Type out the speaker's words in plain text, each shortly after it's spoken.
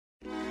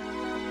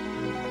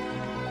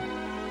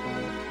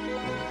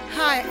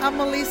Hi, I'm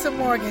Melissa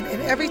Morgan,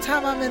 and every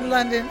time I'm in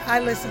London, I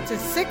listen to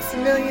 6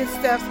 Million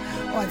Steps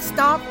on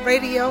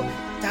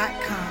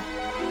StompRadio.com.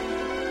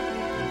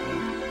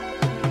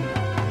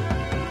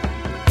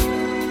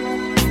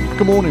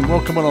 Good morning,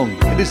 welcome along.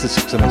 It is the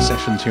 6 Million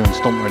Sessions here on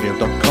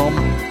StompRadio.com.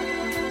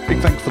 Big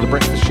thanks for the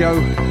breakfast show.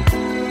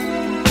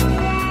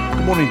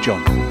 Good morning,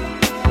 John.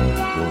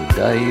 Good morning,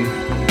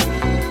 Dave.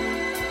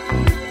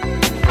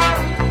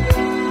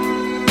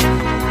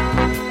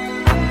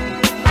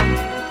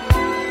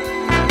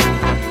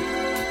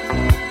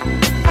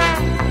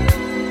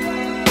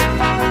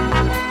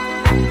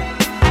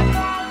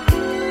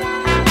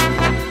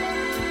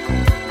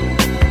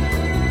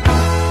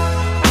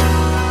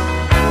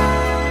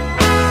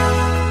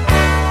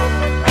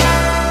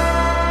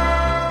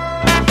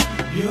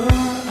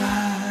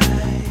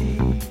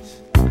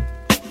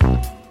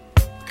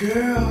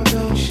 Girl,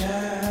 don't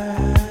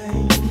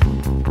shine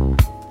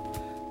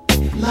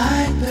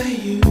like they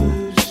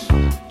used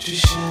to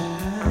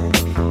shine.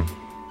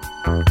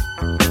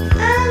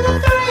 And the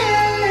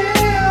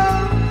thrill,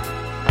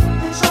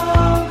 it's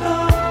all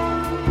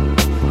gone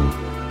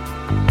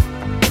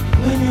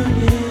when your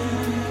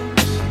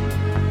lips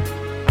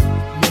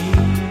meet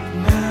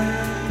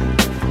mine.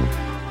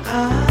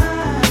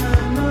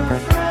 I'm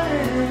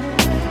afraid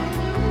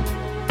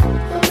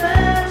the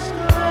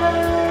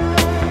masquerade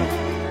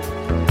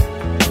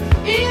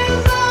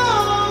is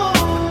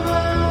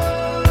over,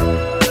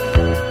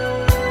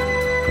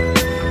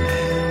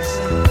 and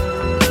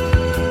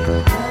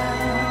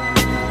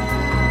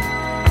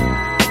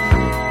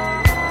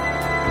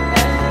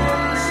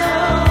so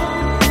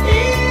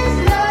is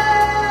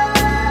love.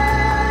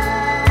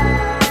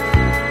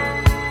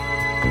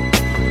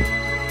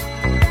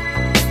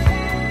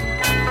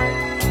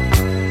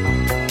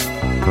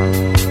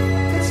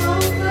 It's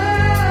over.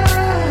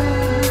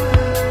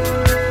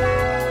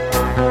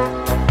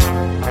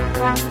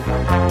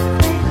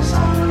 Think it's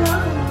all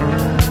over.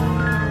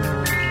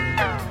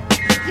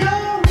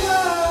 Your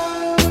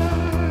words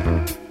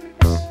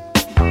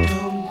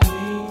don't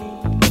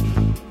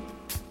mean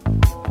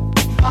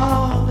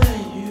all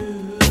they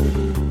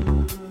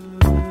used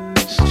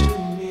to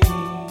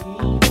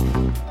mean.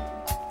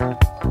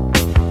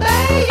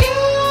 They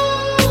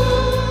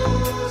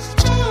used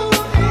to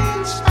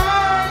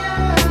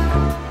inspire.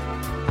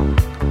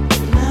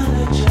 Now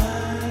they're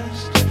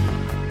just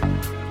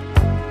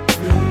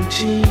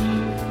routine.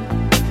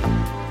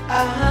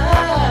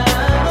 I'm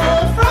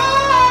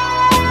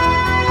afraid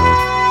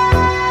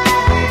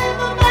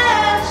the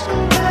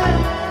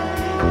masquerade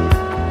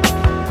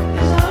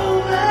is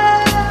over.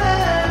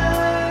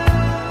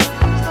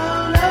 It's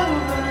all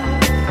over,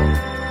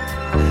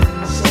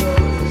 and so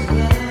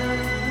is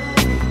love,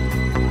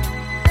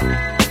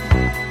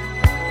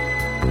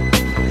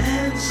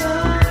 and so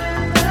is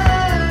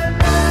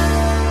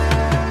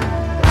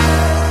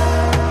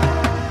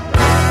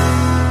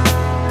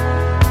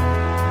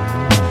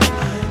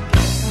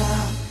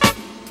love.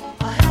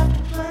 I have to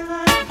play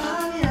like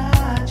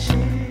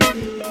Pagliacci,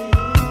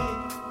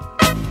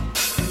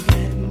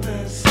 get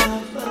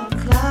myself a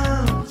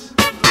clown's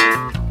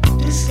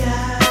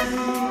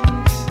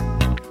disguise.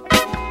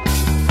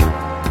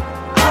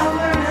 I'll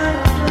learn how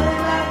to play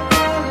like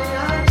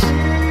Pagliacci,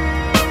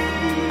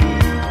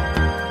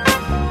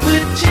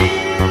 with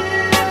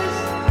tears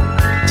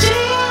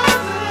in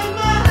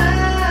my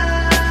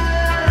eyes.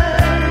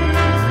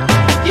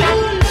 You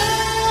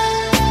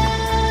look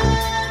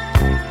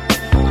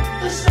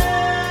the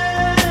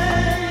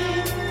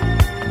same,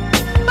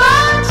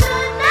 but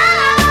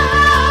tonight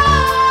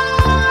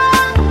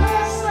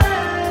let's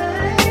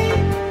say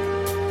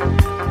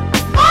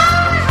my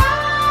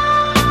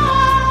heart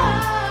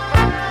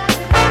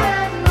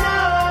said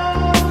no.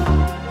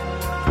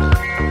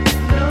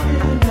 No,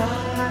 you're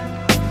not.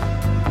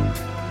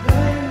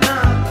 You're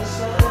not the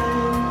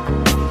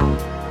same.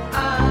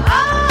 I'm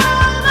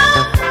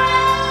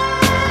afraid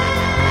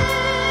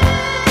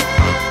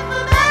the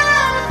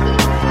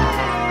masquerade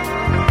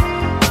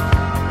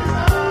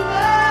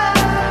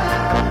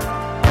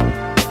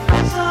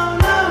is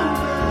all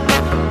over.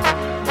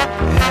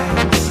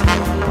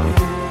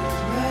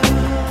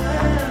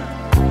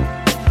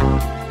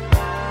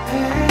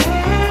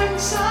 And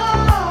so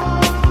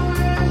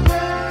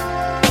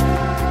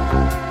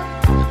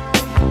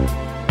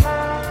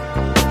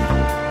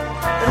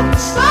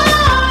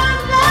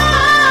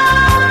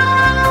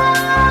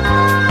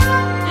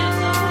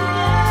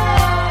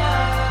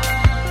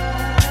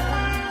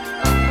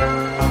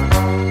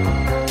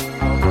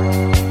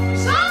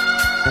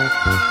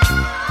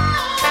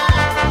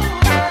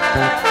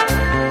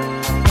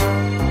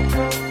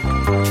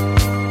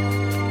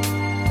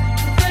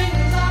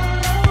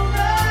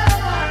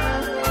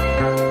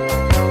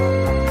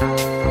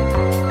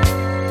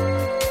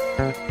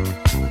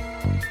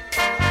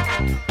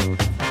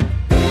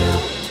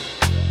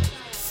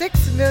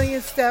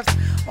is Steps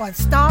on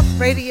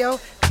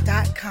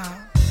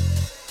StompRadio.com.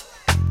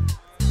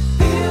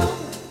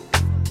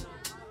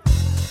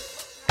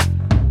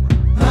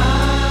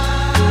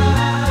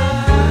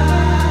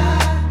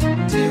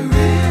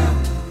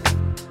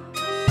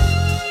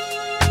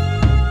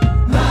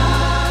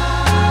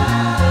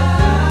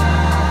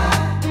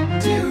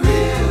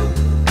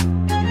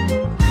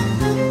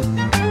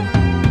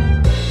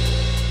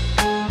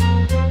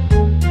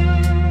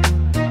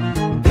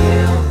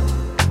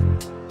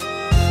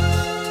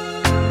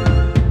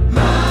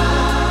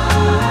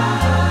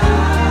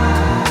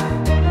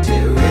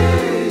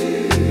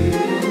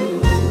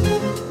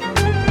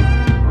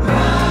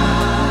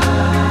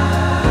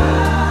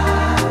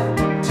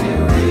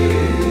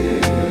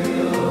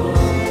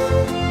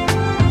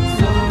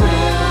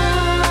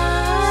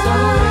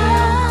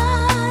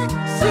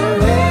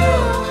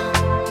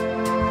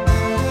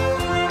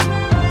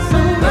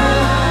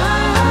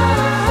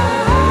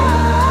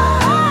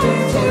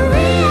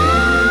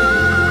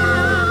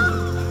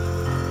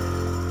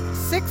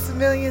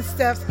 Million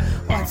Steps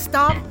on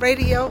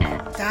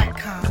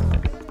StompRadio.com.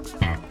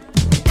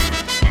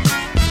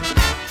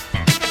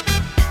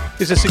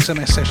 It's a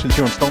 6NS Sessions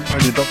here on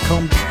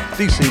StompRadio.com.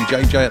 DC and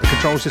JJ at the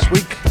controls this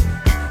week.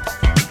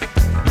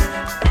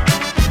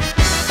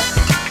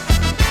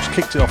 Just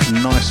kicked it off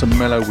nice and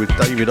mellow with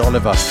David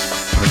Oliver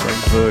and a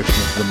great version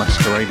of The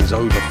Masquerade Is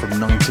Over from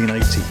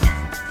 1980.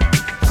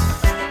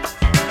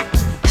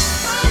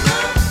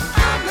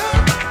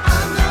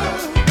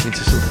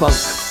 Into some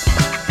funk.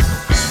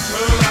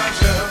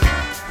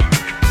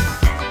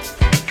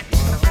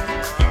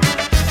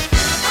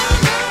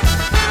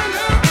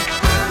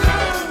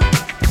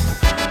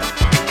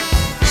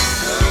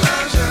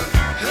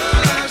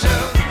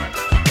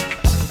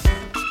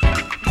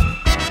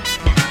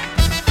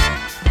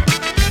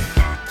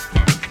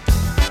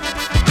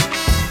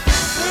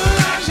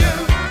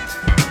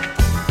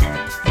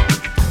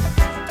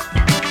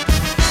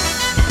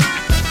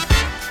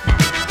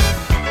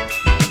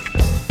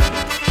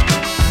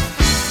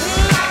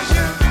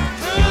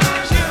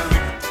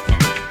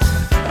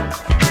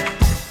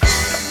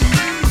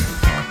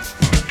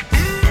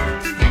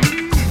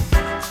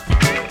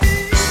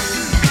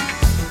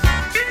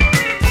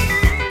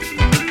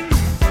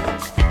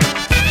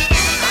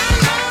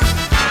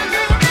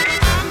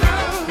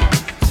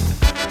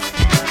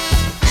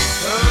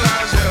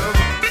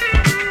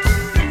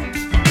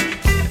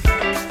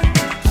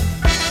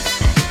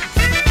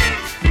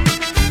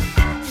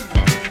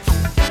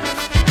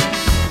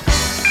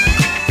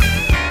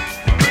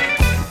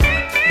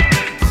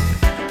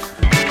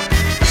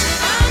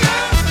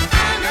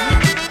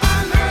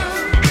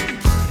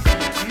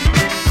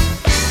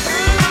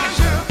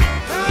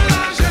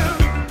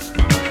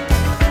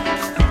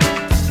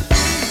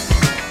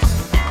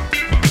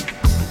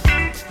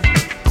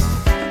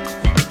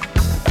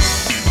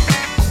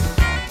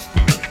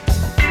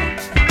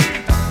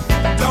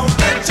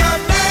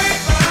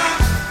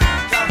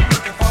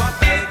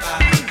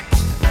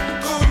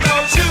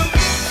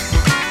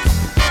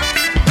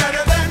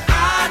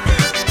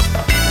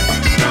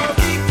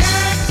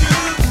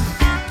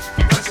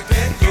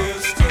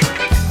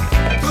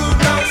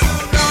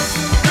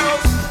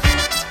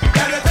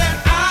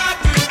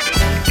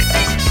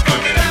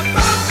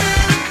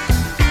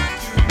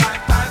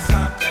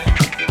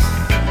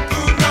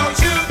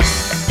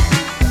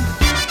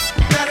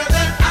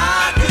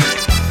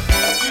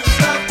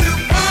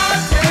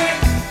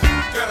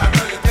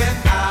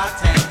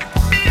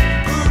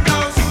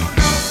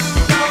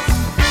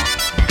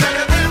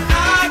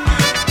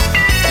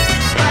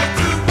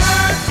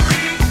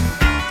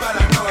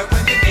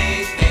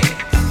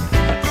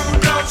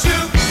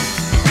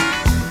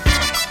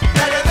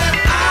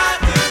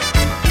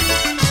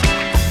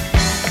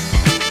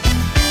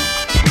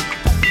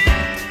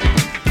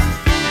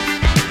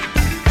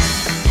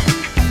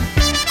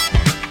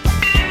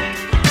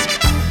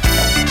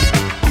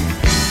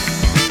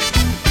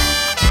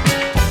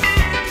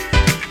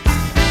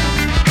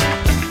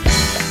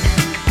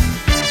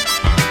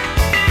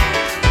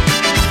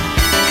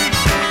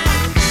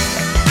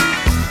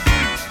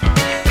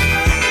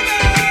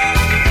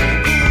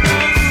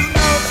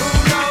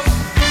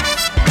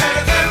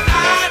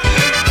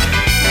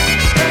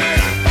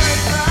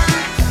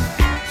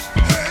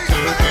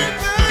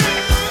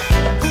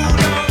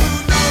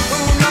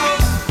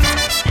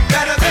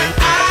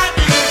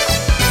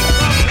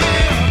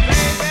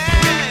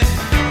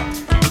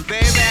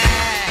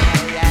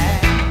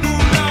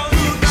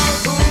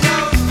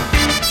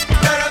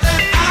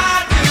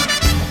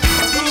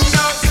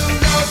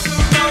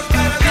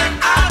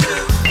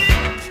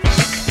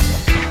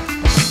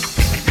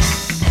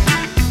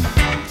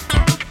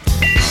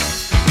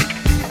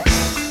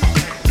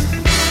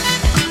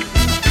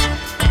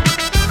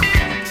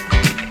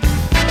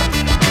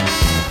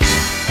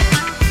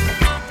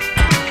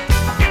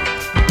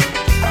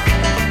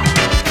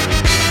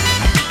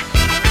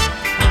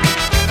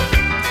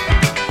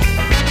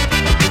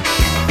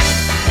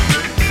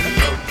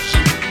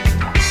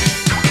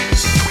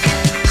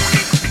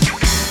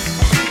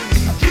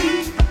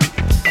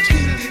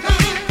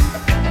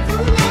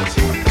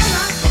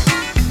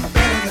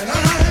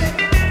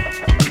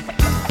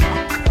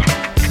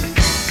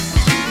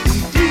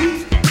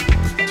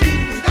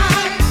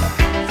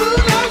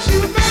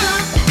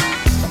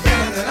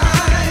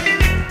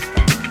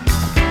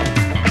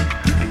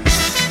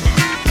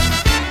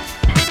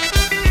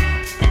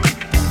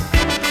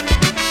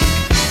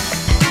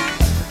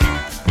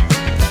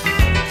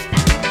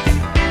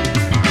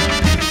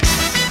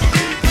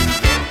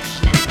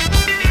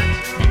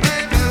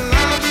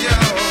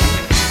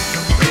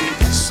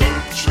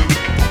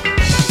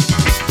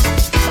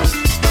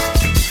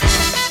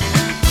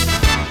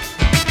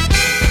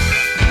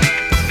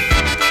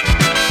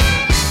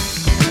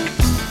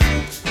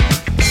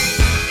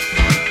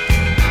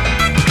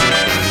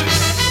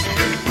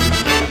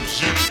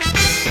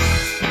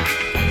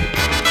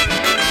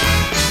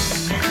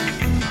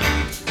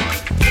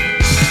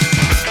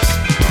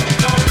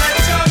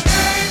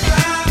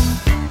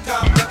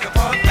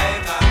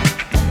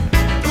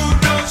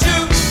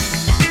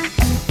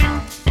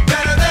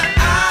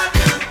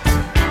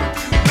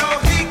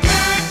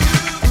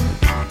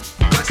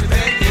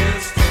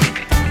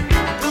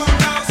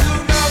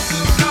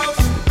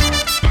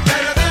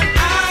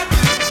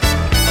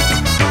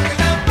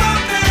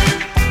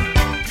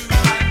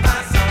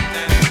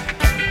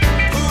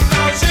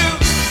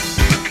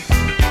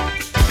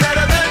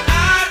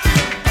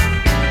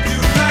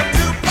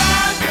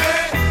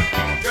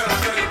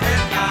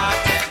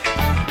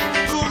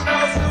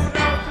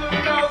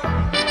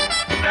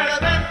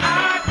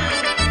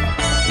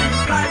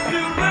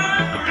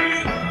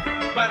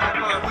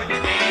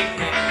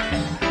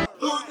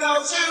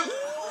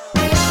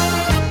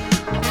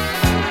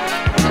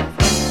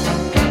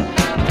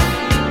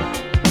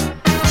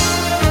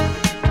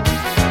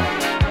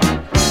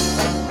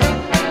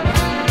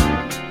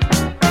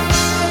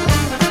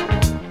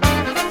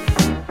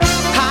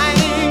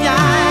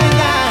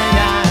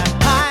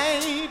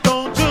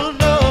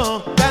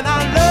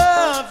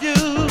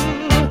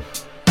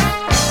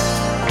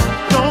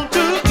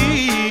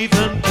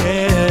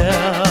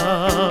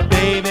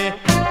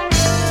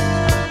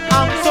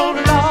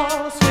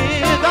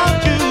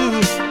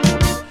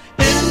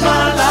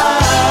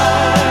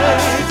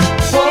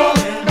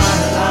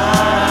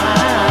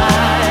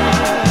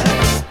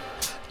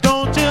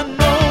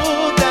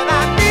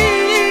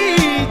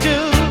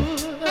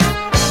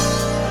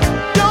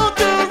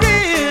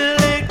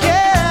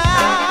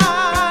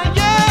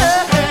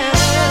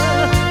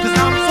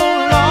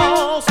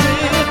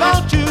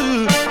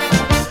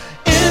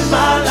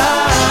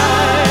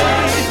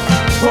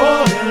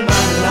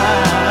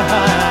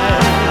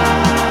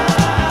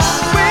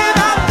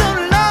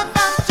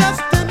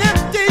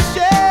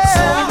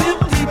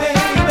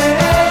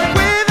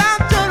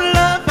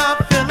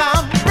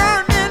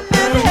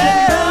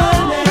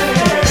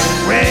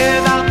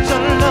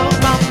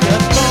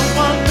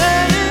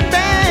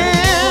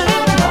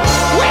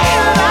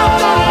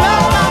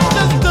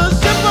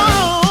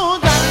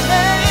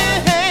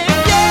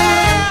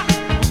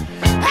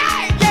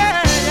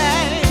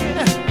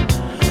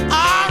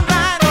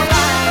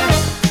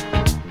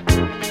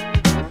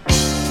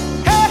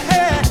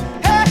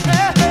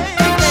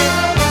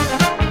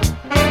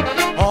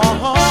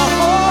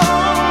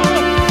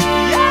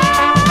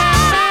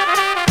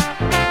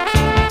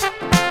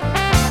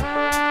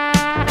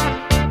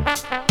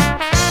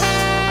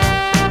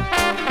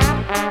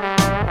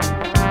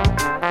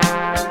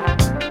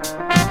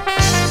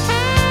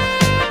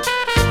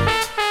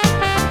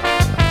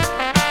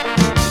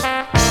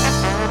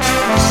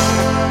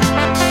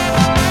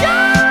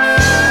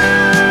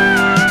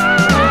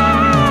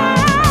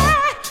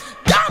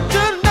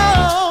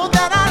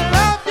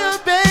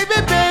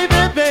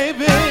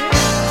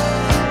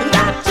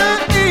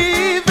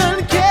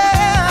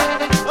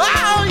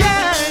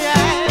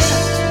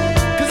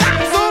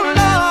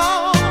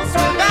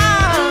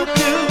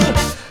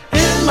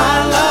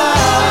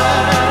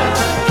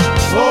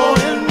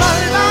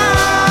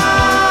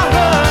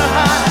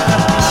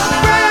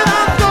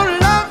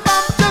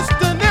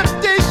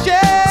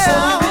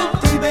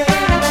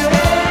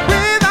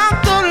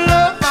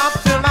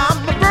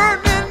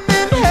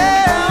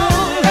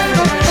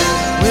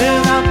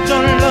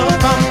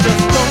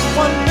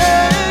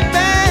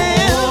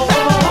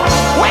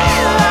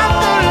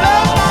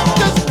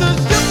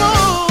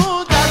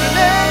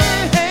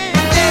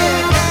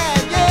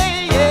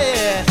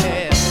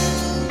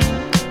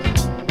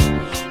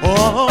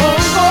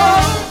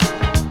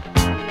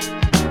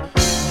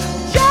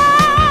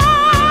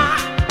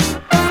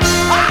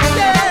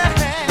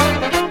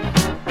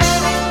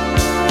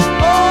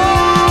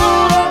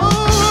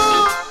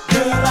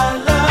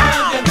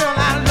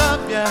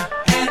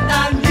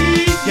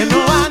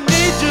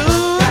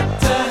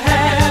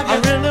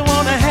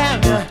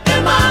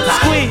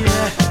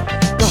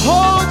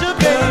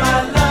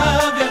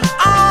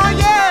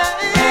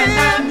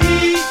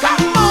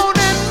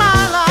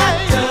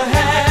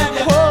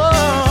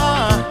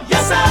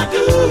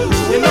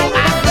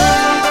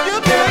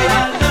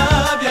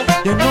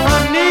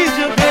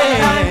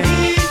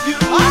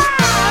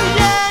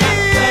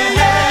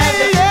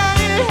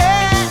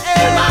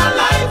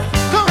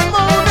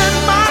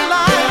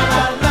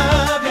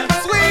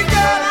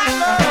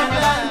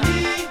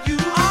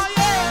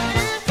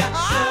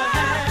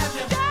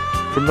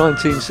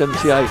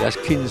 1978, that's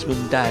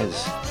Kinsman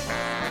Daz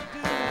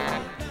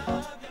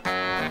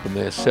from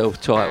their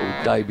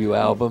self-titled debut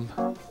album.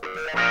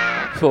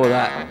 Before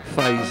that,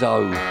 Phase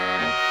O,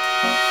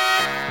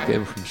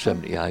 again from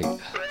 78.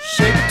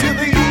 Shake it to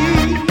the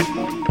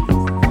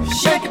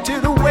east, shake it to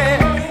the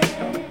west,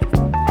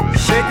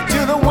 shake it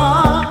to the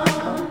one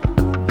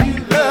you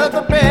love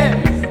the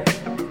best.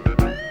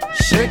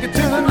 Shake it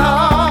to the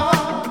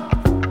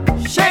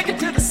north, shake it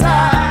to the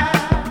south,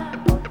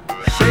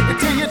 shake it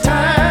till you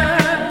turn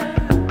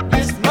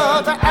this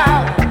mother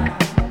out.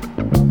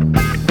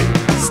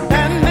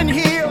 Standing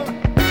here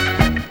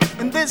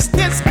in this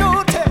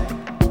discotheque,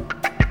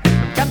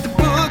 got the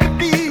boogie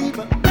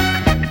fever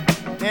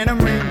and I'm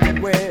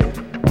ringing well.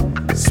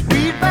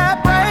 Sweet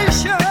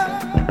vibration,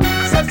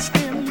 such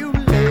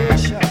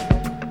stimulation.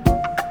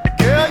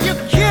 Girl,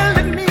 you're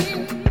killing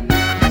me,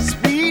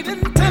 sweet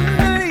and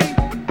tenderly.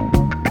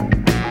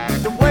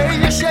 The way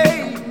you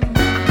shake,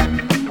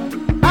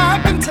 I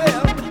can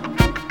tell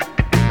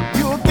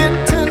you'll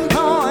get 10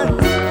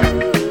 points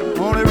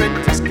on a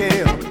Richter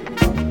scale.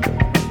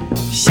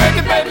 Shake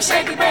it, baby,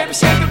 shake it, baby,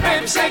 shake it,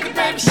 baby, shake it,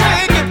 baby,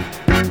 shake it.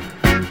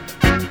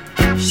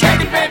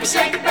 Shake it, baby,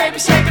 shake it, baby,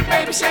 shake it,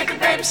 baby, shake it,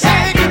 baby,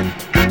 shake it.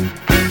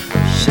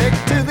 Shake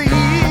it to the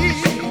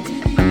east,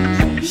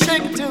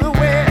 shake it to the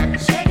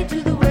west, shake it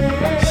to the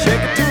west,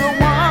 shake it to the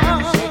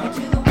one,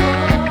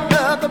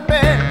 love the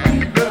best,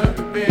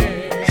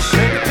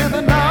 shake it to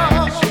the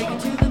north,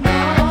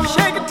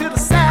 shake it to the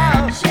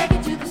south, shake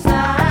it till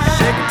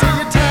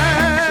you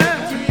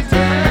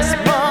turn this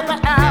mother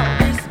out.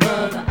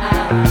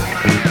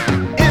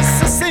 It's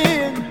a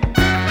sin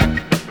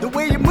the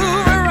way you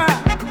move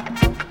around.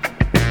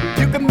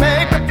 You can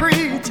make a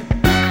preacher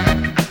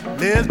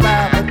live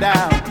Bible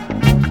down.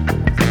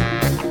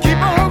 Keep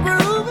on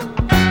grooving,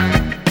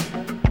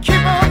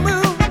 keep on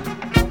moving.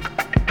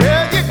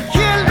 Girl, you're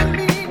killing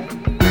me,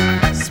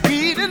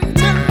 sweet and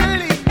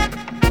tenderly.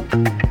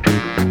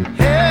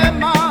 Hey,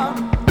 mom,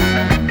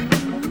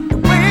 the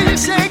way you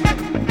shake it,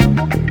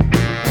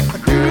 I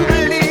do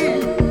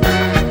believe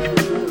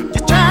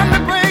you're trying to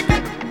break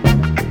it.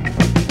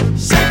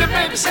 Shake it,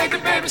 baby, shake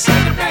it, baby,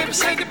 shake it, baby,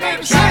 shake it,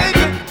 baby, shake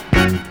it.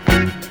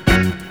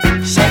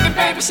 Shake it,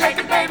 baby, shake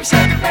it, baby,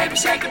 shake it, baby,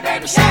 shake it,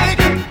 baby, shake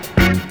it.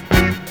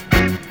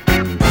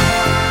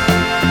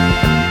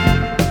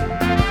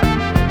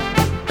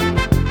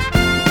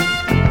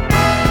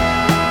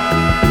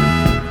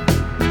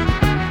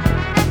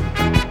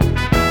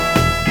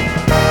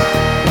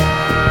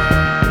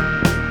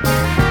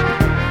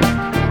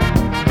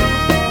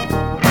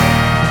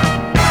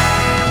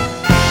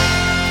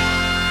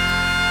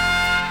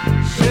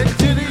 Shake it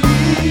to the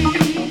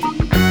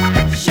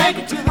east, shake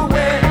it to the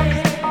west,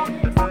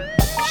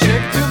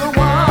 shake it to the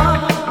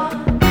one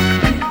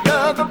you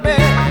love the best.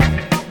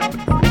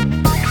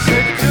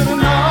 Shake it to the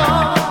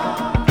north,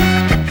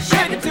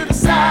 shake it to the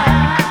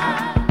south,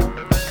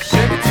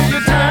 shake it till you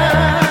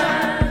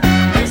turn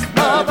this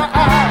mother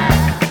out.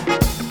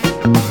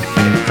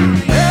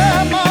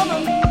 Yeah, mama,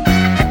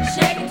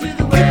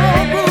 keep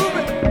on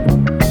moving.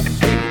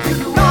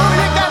 Know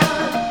you got it,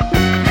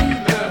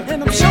 and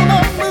I'm sure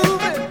not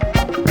moving.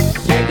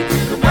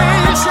 The way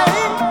you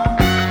shake,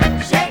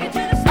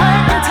 I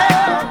can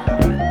tell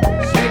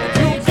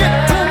you'll get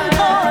 10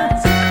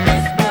 points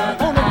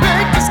on a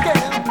Richter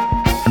scale.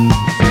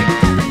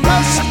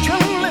 Plus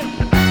trembling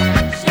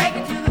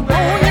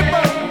on your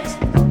bones.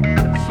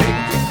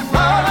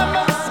 Lord have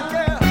mercy,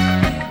 girl,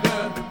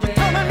 you're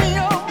turning me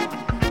on.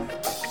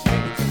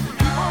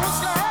 Keep on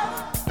sliding,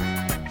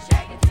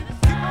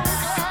 keep on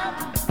sliding,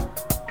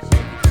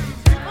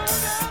 keep on dancing, keep on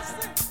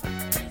dancing.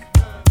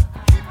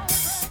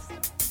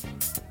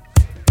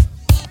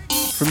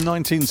 From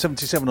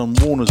 1977 on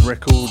Warner's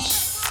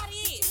Records,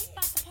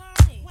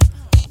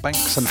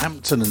 Banks and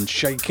Hampton and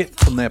Shake It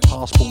from their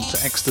Passport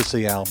to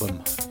Ecstasy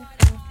album.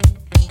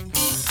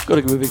 Got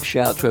to give a big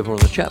shout out to everyone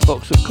in the chat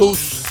box, of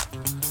course,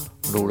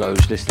 and all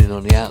those listening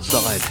on the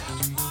outside.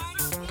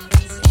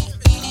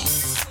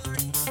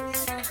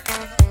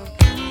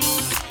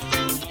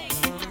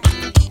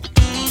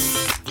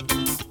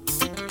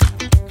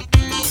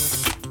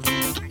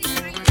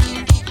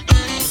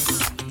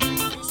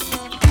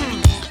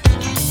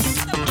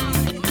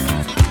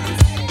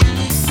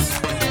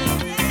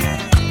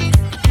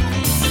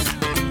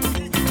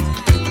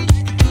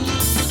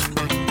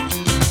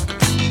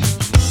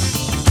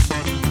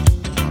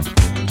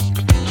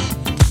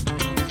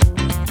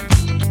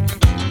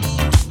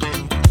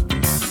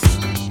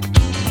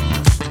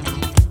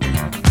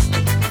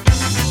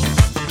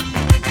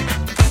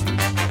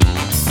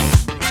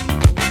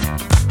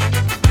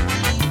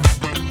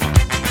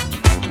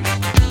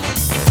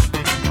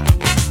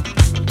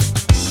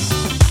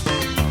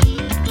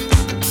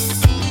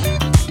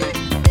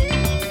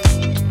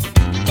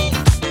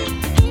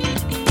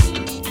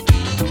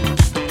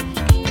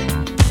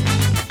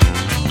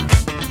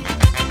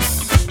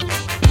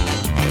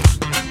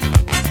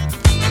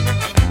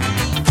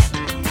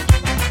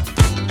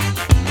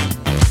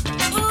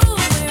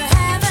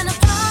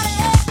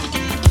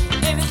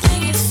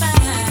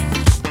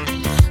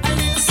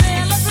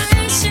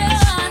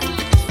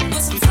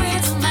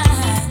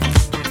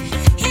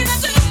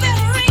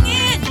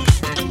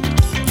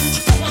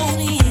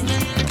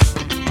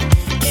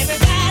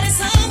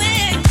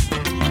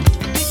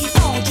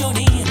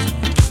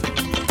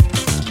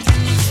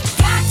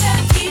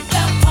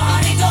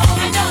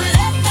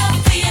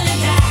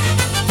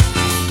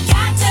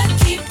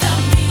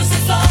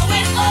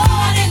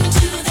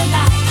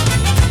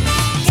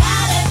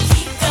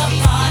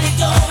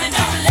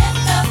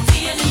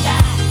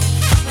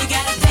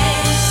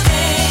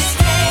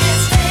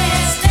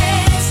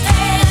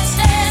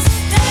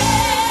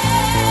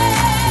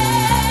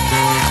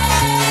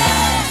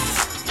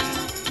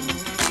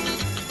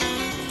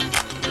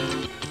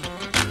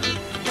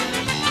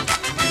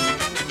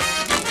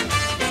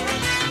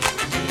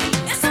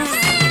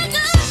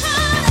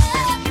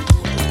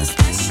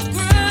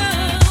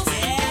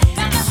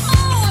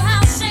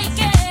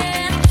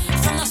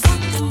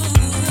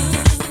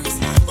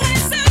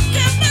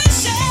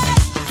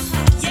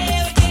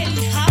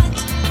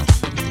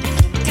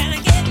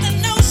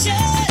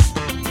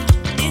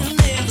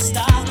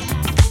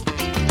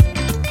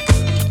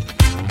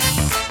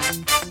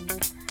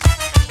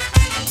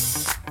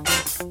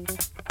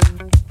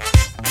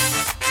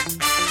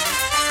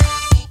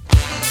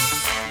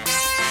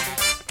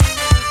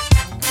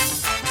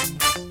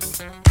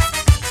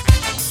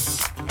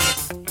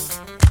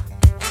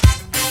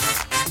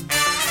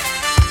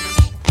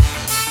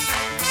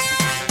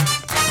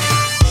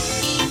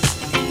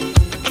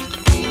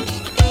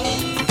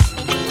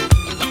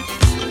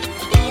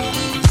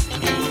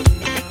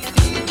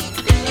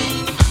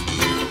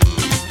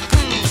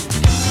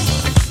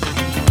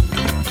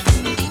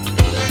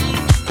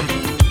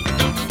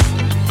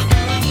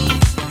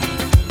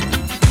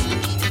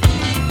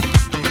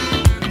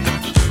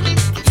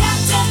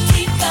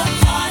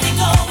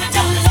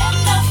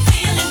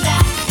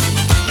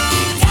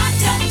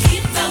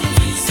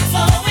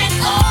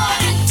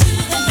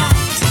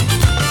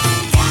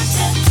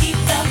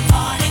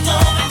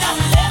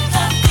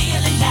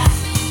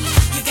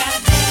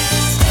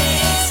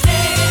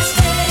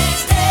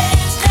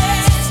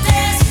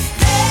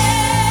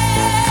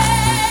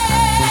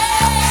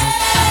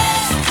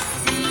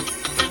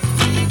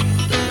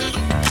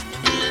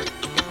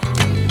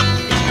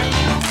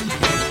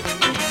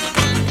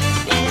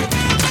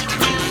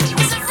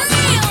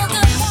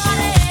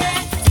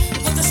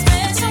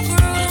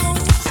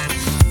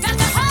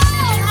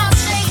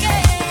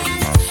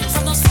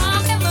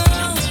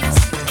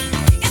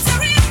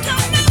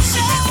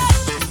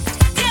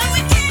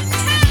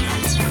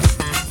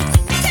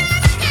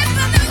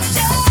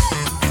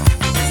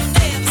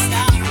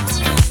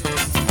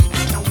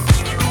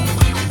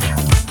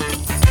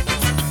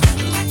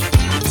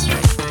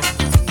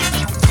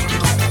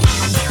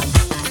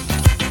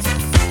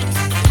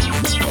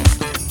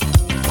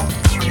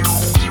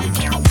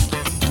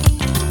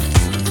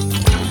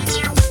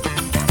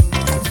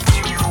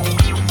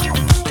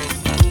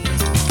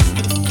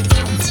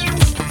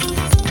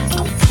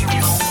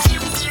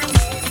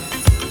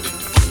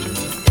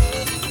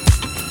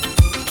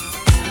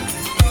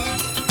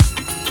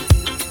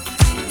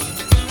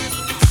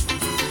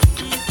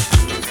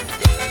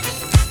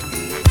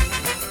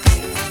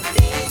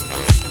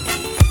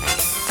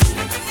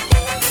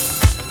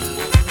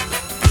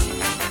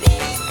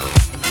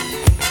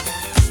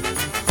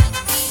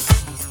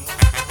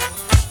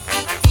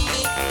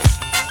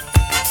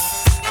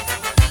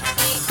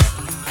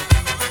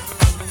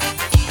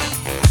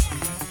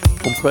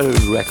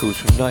 Prelude Records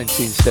from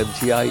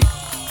 1978.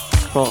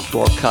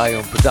 Francois K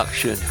on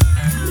production.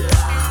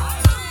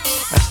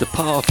 That's the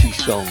Party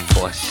Song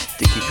by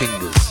Sticky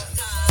Fingers.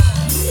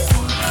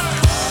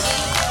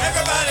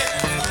 Everybody,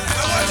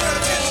 I want your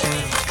attention.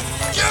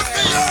 Give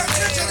me your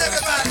attention,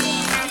 everybody.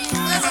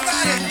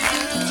 Everybody,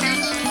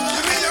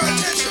 give me your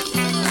attention.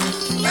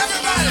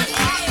 Everybody,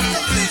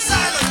 complete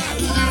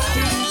silence.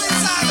 Complete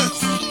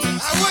silence.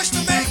 I wish to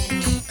make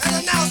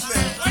an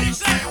announcement.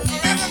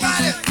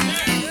 Everybody,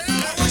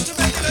 I wish to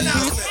make an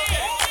announcement.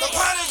 The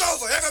party's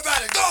over.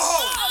 Everybody, go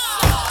home.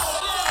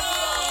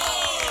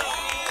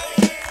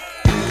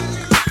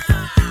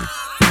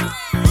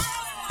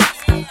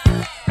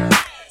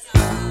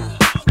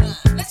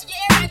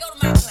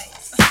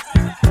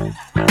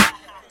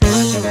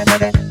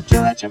 Do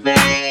what you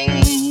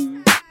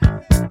mean.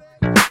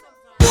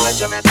 Do what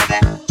you mean,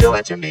 baby. Do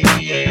what you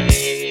mean.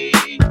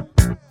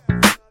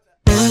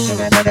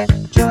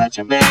 Do what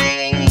you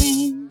mean.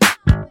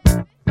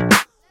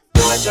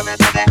 Do what you mean,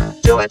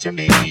 baby. Do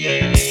what you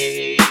mean.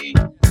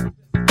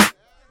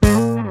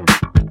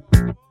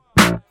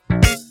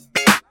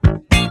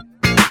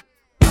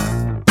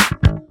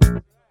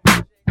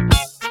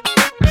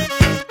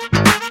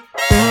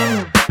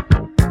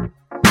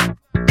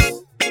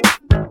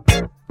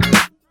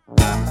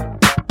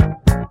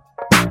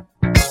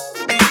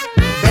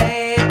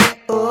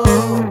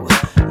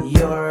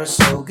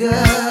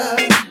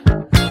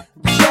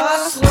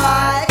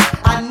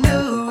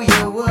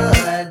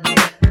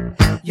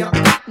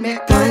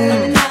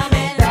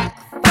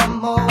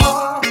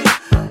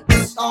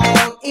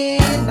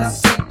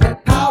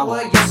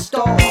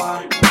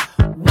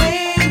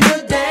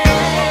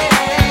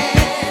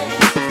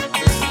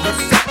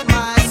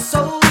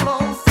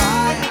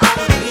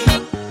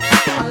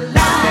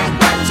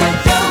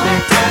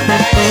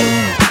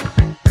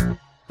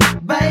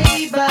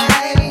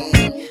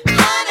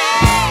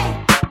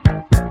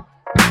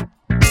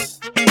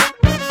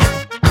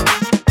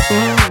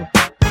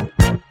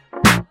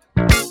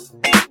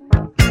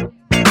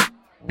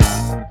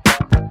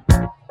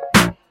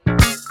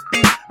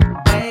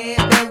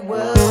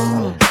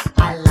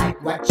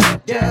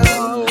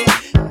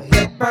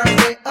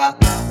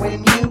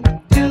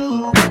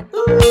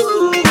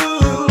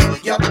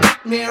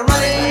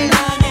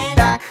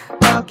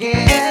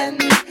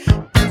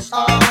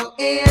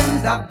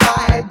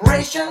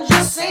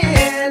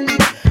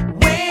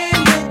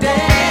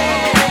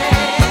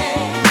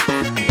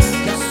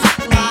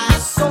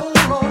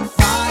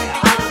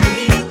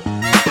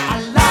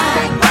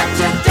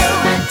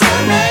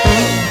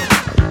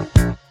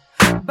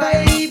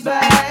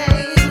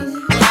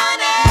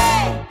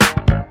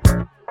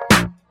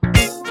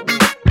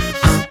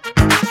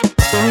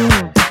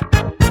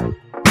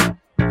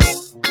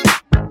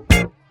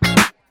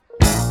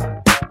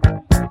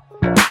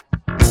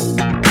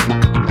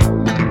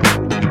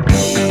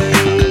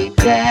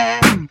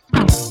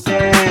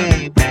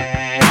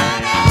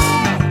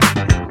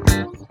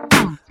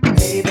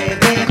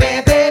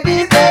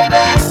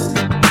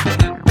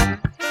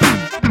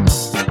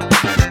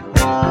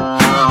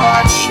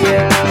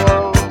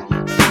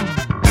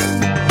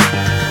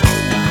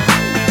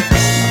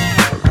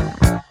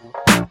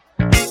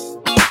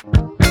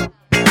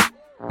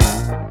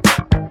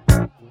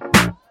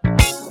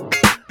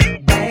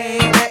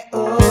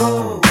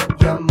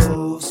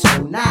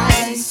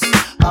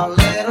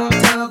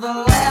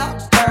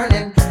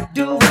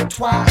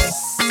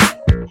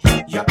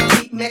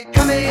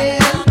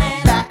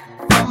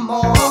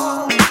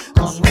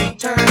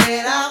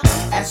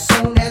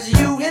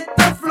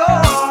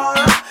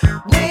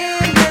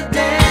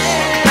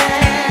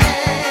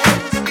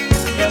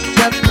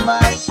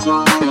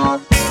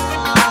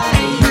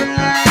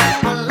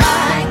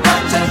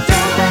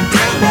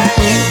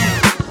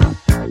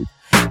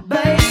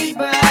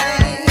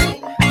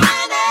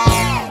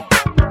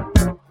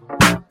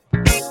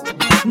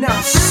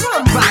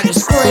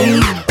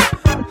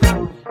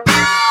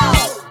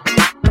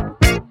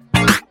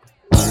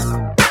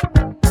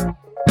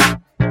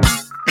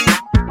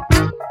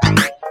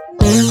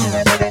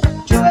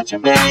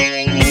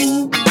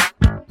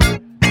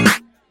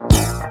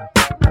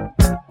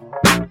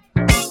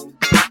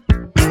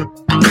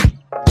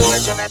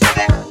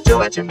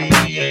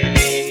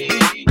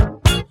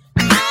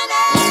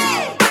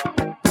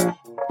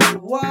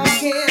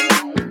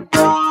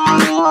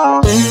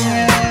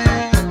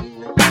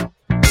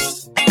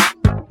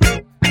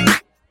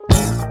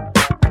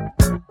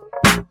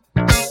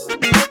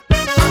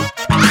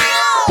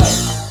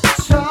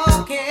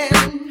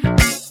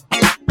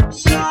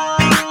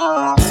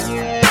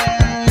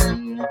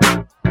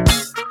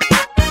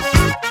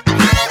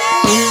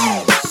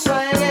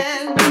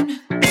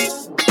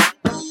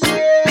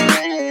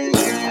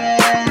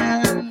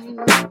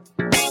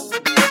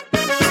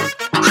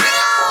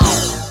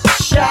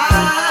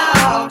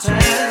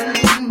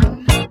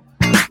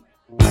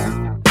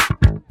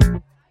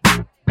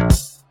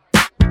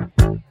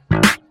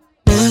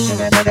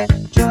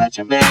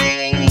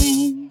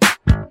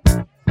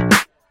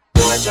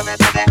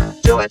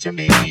 Do what you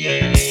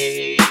mean.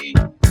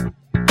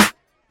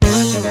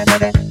 Do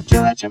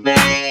it to me.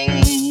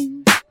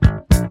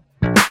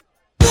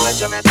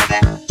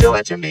 Do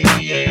it to me,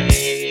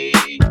 baby.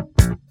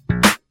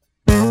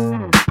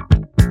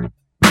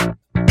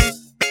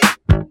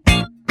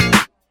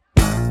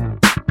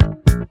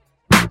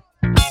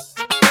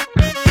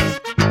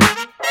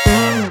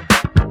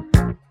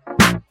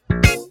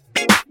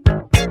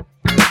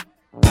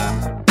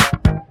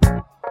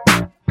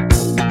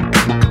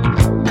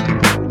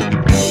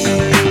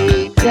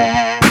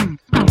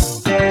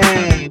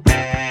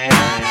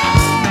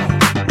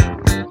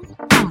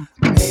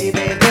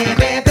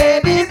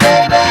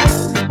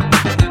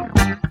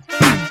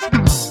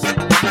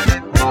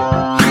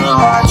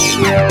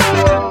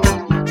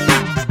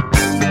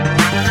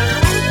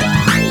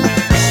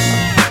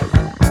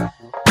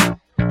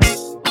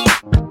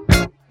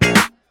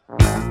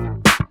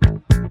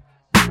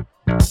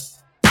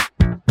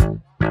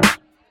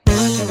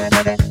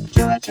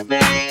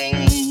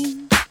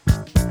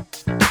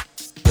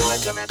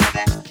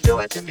 Do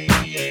it to me.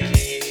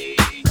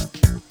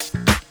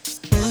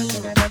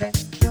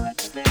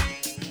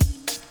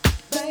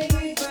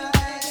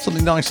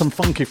 Something nice and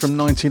funky from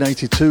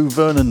 1982,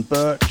 Vernon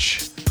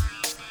Birch.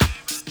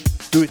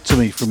 Do It To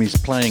Me from his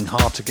Playing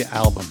Hard To Get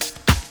album.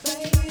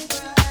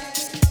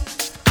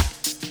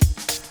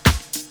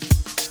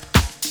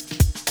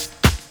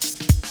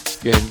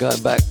 Yeah, and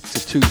going back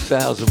to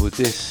 2000 with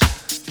this,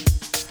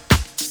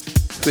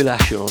 Phil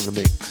Asher on the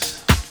mix.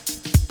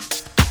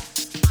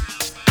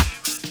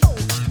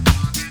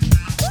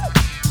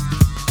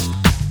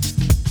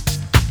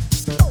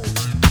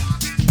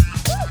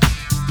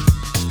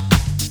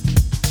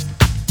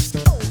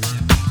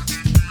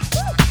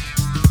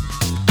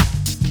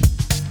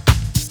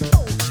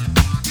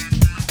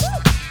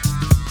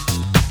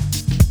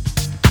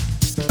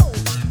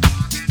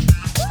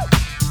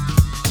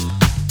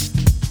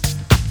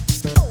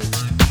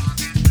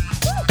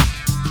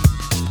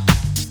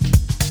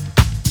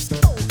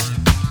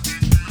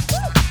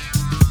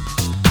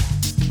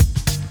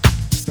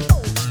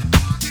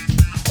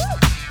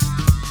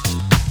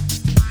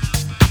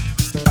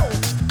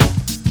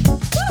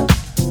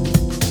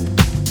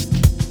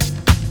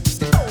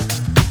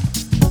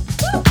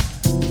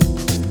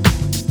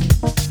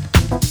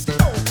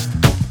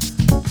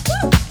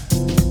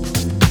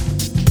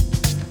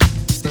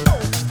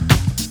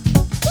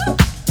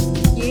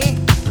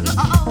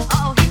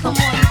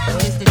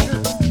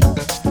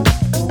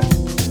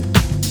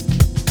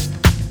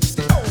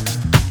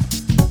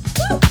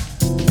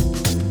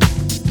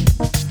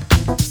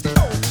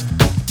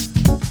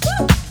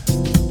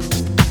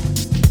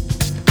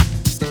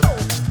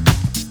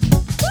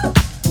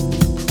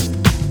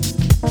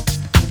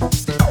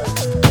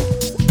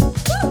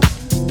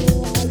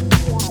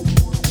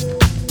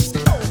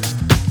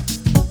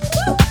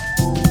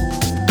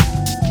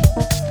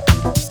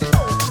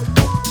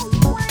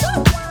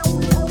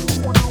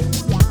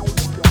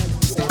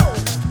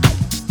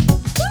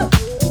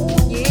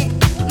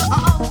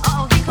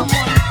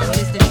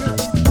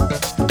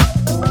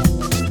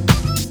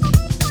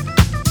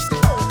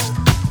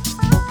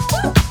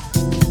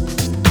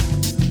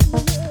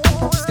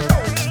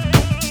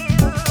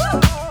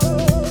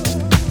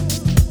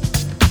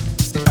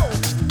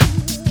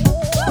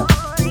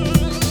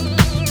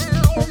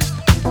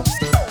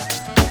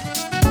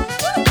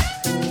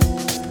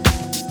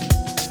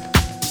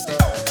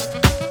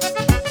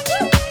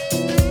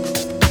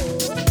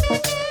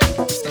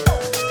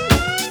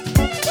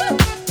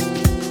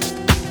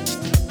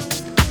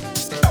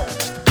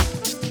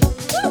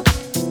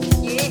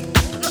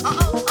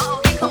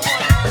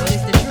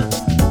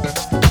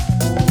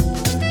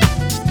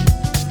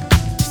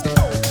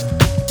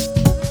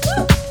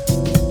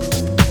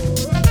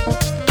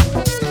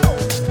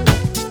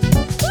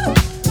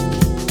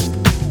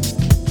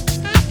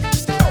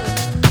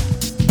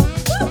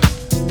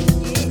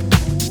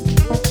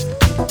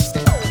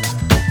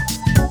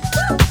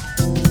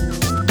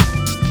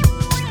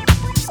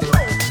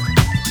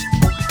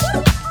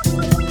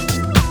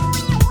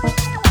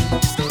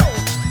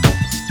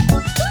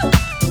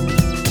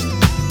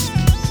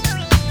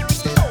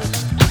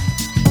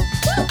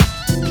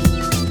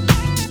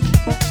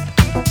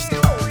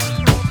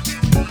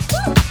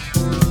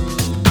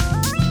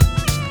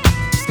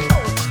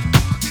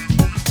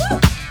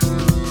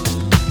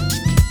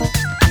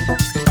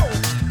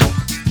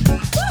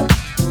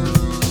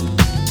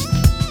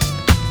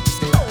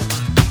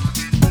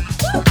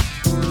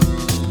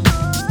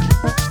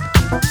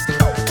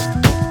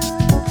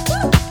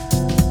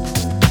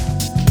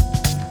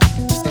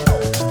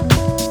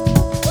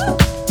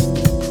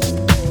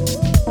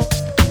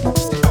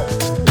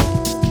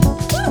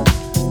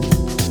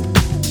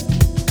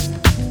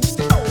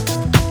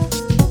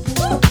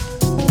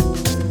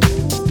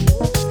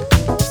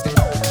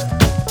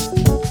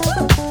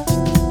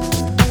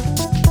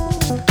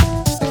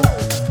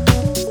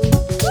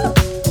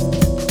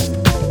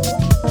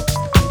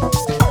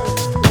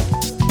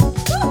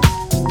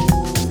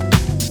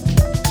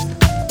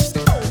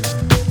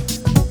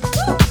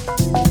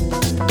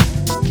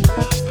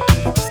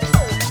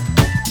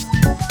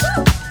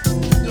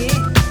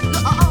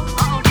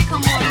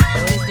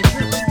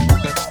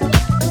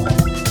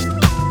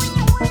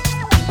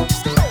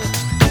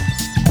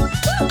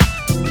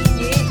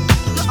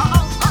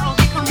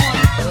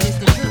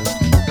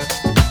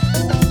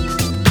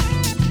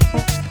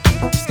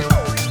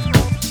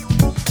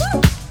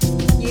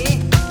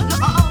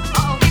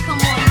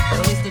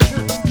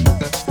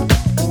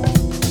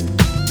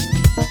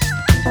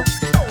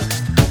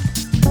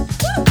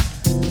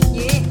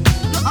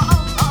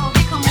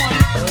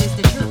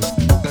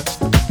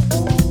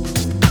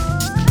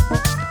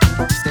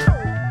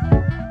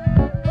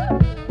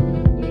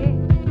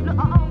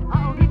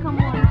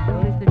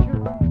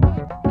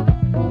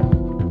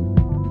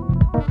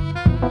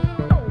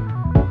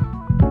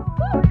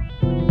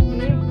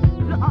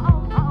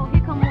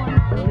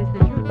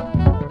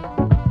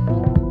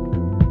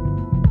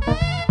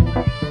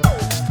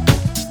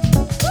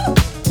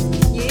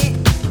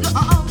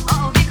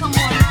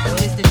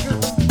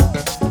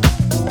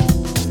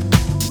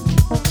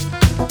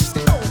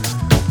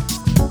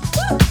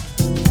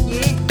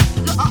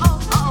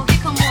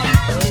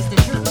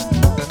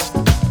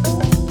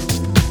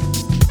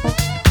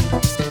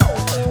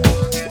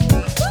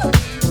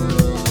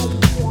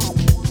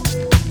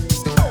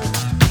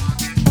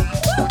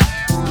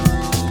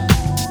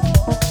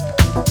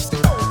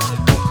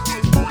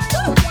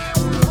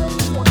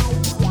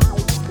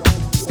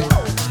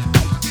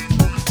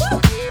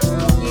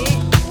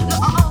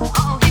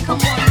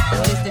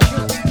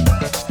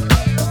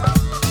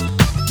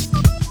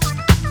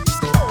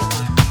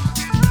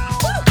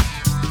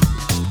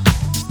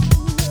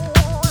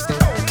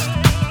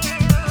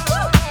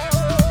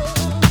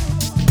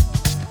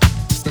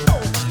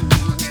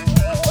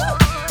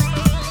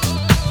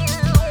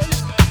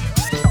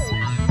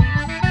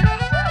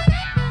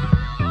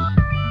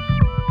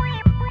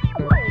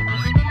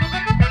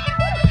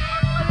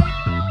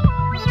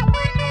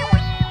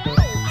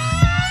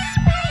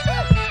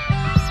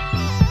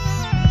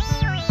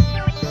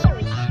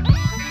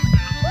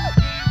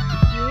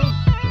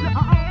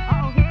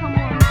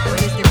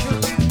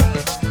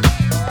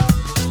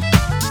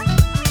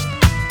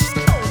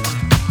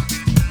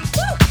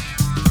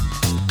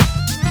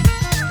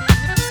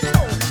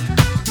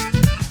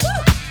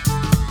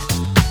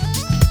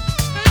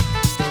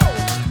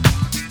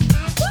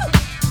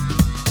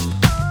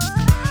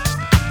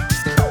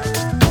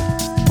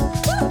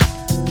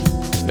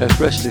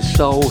 Restless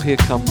Soul, Here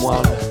Come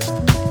One.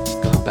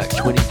 Going back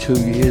 22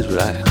 years with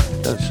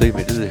that. Don't see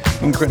me, does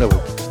it?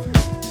 Incredible.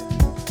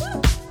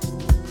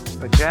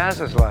 But jazz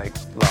is like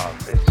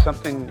love. It's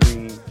something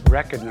we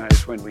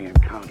recognize when we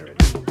encounter it.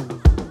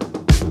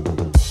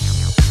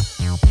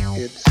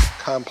 It's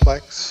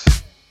complex.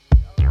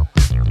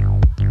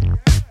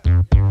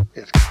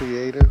 It's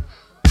creative.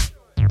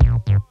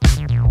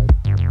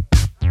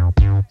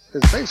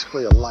 It's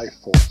basically a life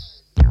force.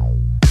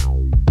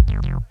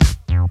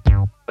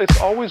 It's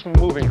always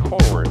moving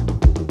forward.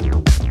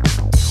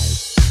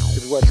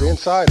 It's what's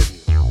inside of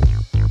you.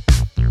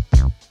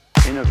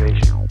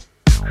 Innovation,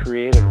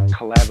 creative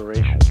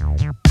collaboration.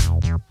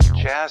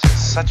 Jazz is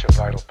such a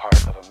vital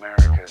part of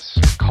America's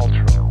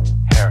cultural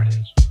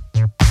heritage.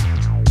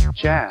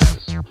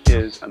 Jazz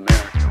is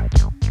America.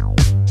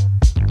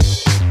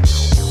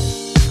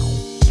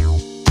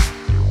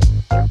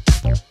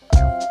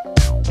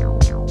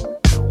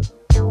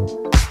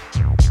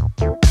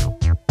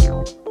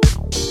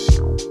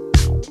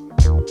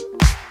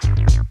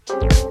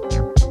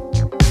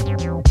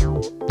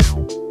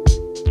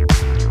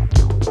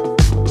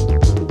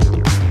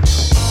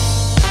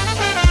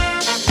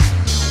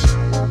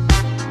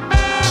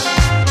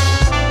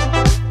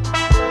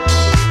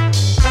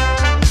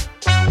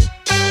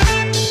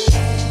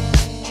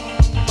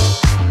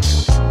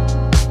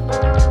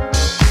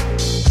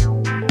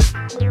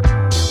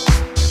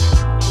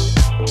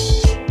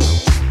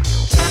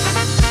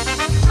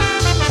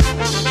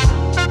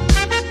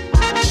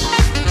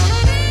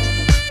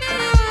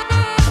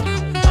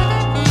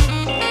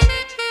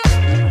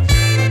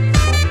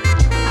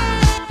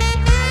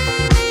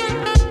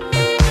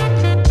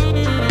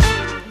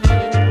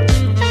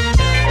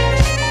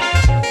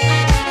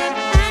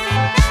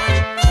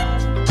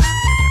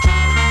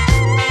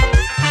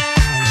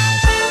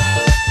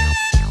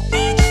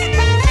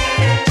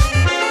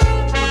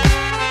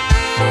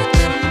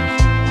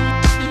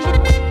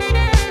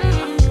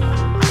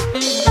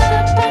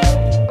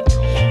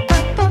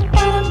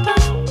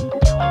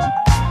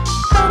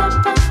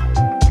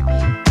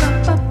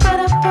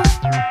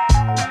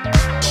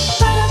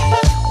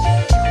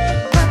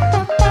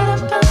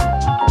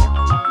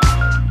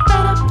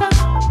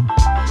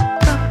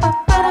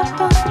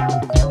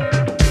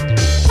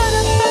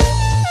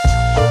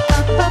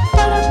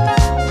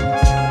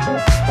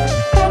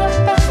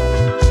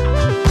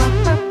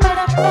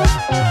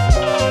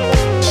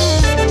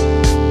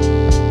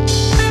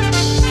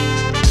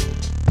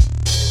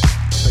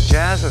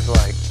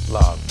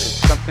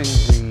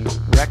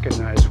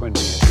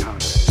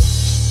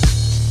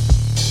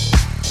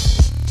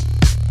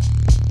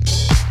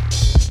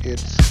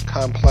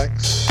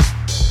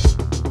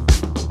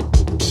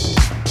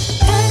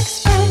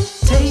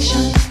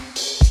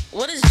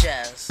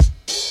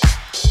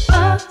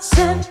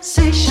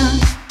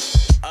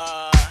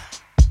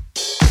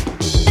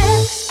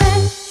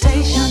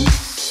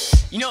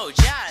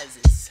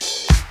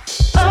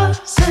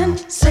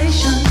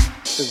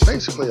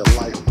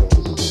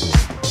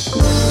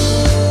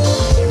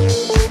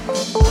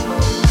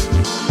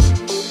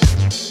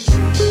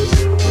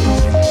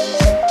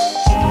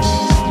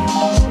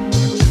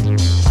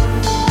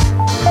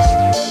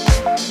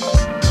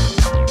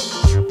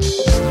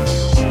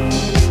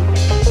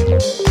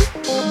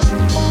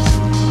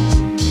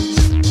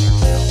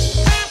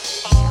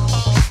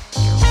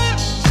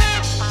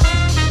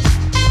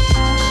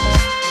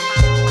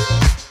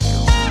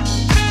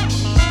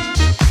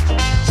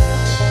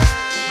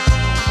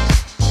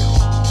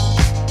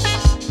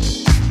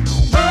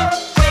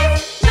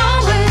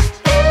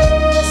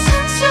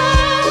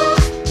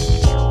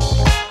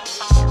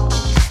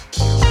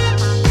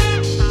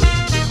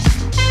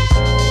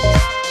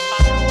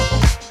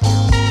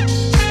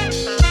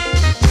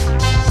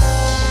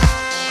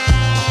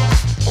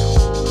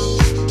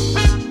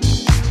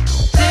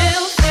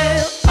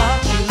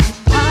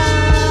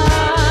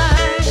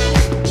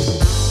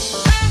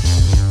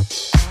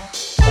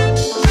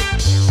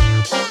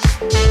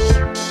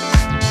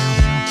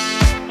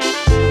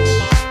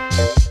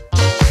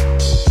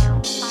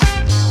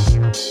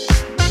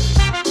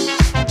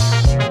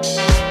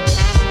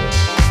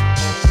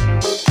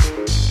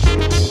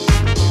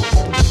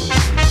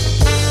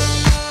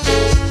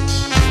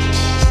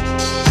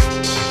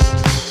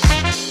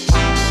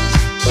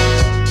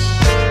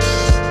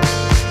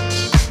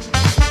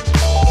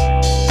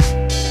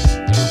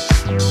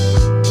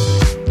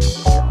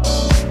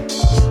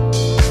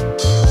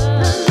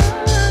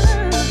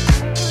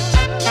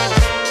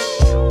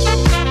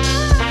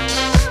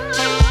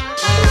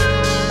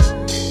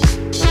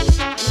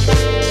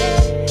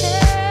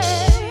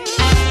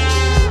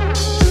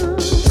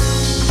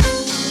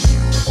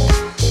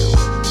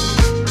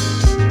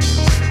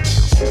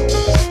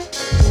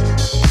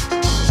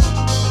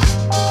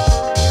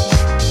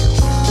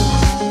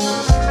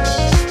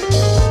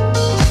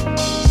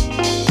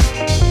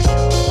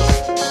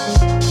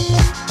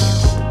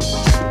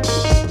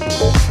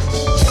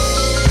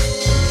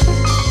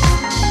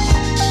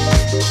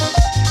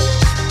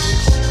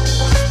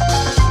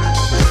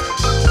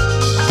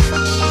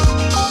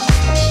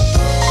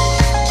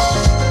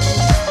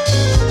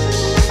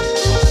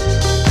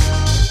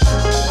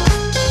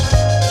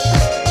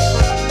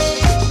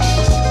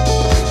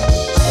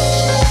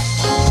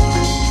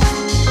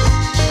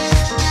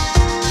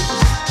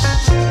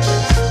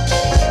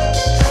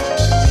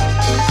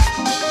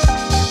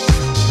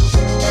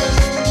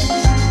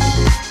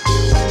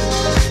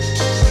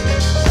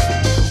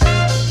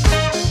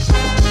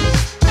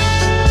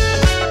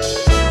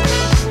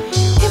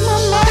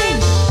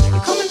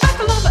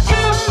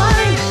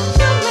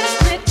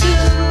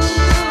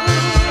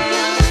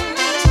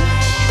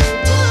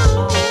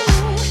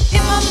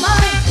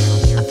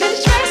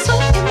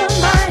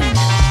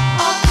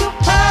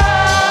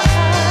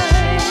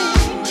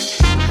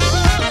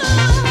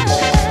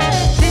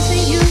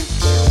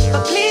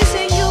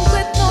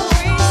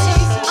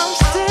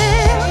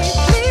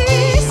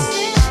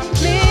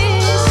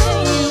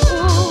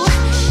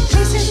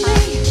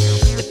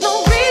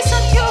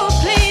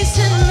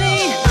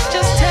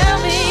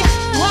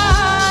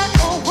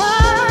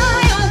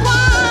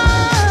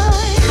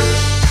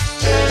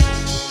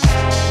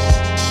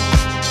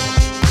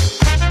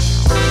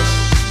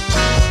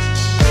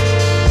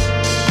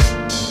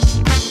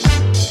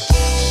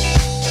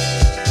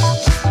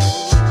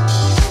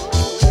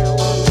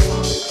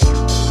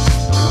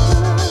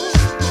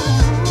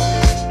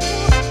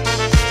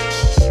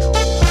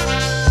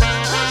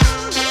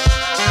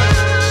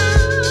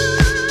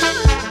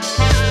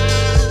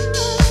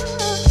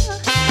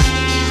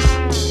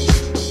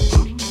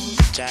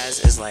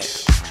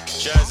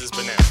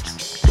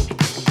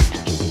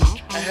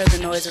 heard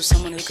the noise of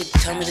someone who could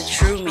tell me the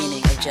true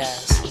meaning of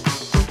jazz.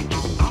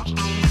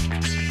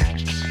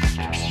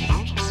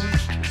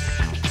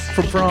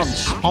 From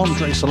France,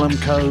 Andre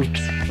Salemko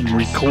and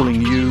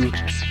Recalling You.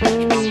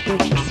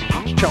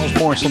 Charles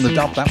Morris on the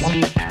dub, that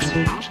one.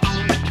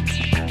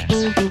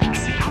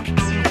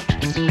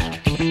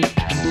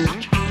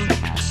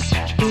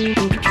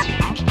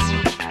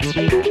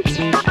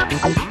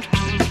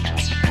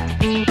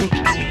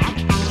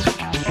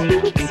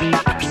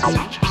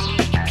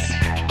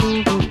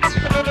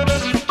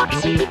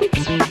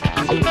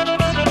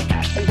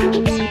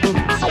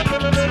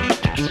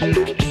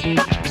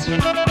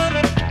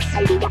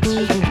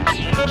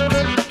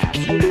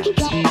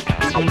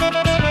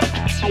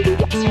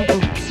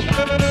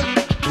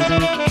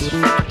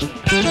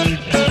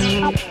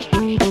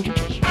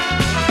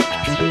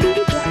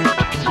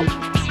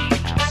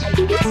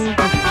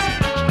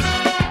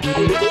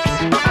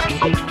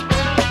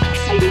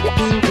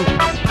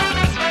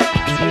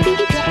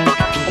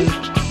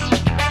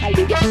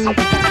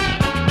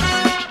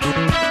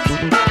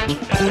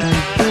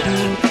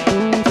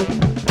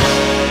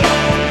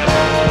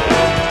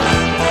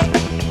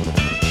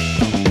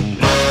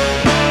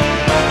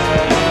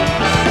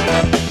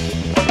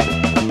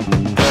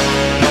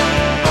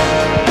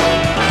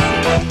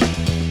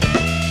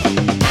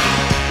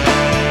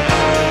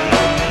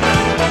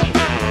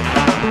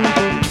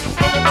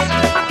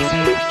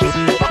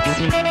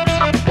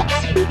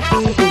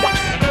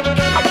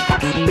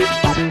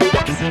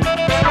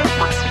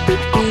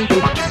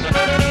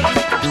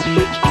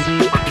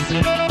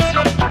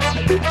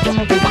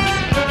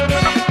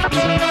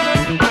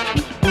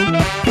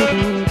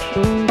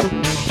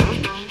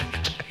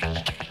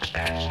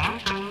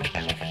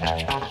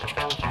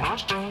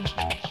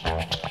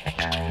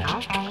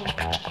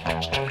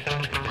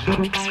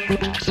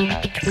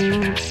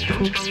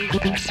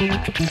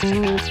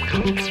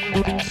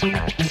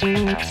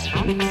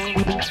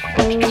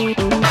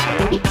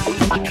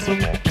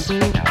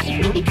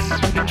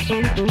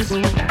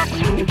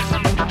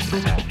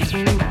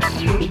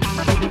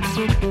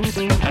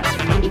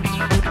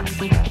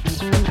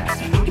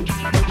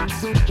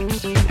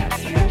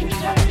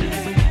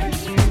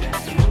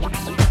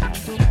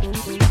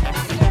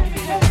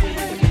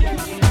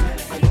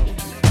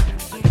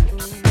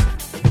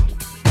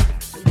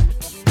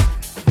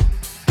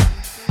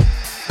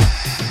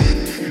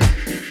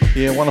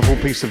 Yeah, wonderful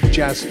piece of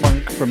jazz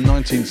funk from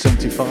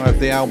 1975,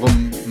 the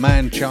album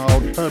Man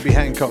Child, Herbie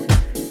Hancock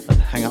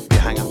and Hang Up Your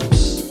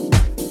Hang-Ups.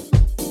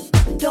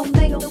 Don't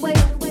make no way.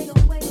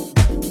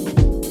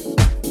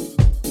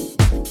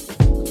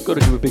 Got to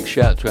give a big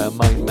shout to our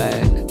main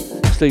man,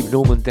 Steve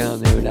Norman, down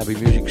there in Abbey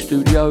Music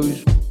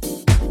Studios.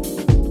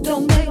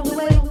 Don't make no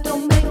way.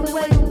 Don't make no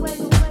way.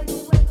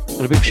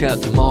 And a big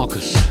shout to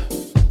Marcus.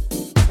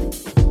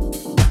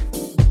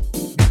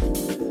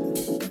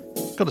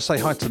 Got to say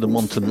hi to the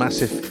Monton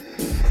Massive.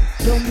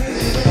 6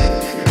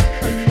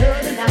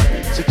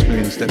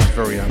 Million Steps'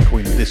 very own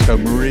Queen of Disco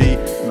Marie,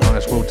 and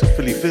highest world to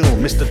Philly Phil,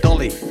 Mr.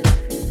 Dolly.